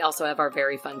Instagram, and we also have our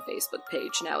very fun Facebook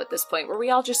page now at this point where we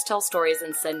all just tell stories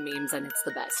and send memes, and it's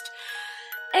the best.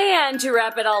 And to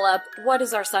wrap it all up, what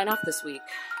is our sign off this week?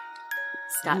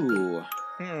 Scott. Ooh.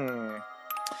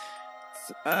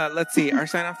 Let's see. Our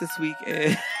sign off this week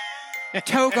is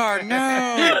Togar,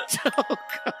 no!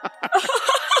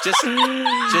 just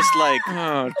like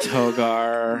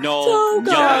Togar. No,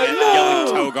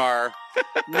 yelling Togar.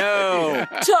 No.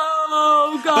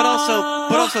 Togar. But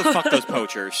also fuck those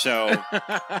poachers. So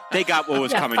they got what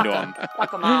was coming to them.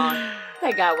 Fuck them on.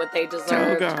 They got what they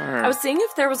deserved. Togar. I was seeing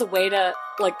if there was a way to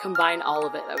like combine all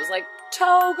of it. I was like,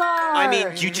 Togar. I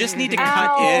mean, you just need to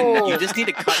cut in. You just need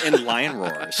to cut in lion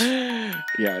roars.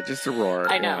 Yeah, just a roar.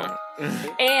 I know.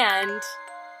 Yeah. And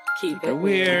keep it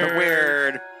weird. Keep it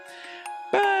weird.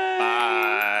 Bye.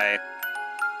 Bye.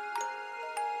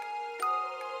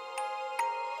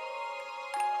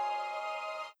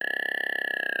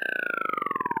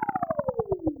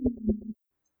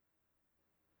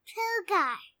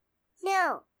 Togar.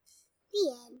 No.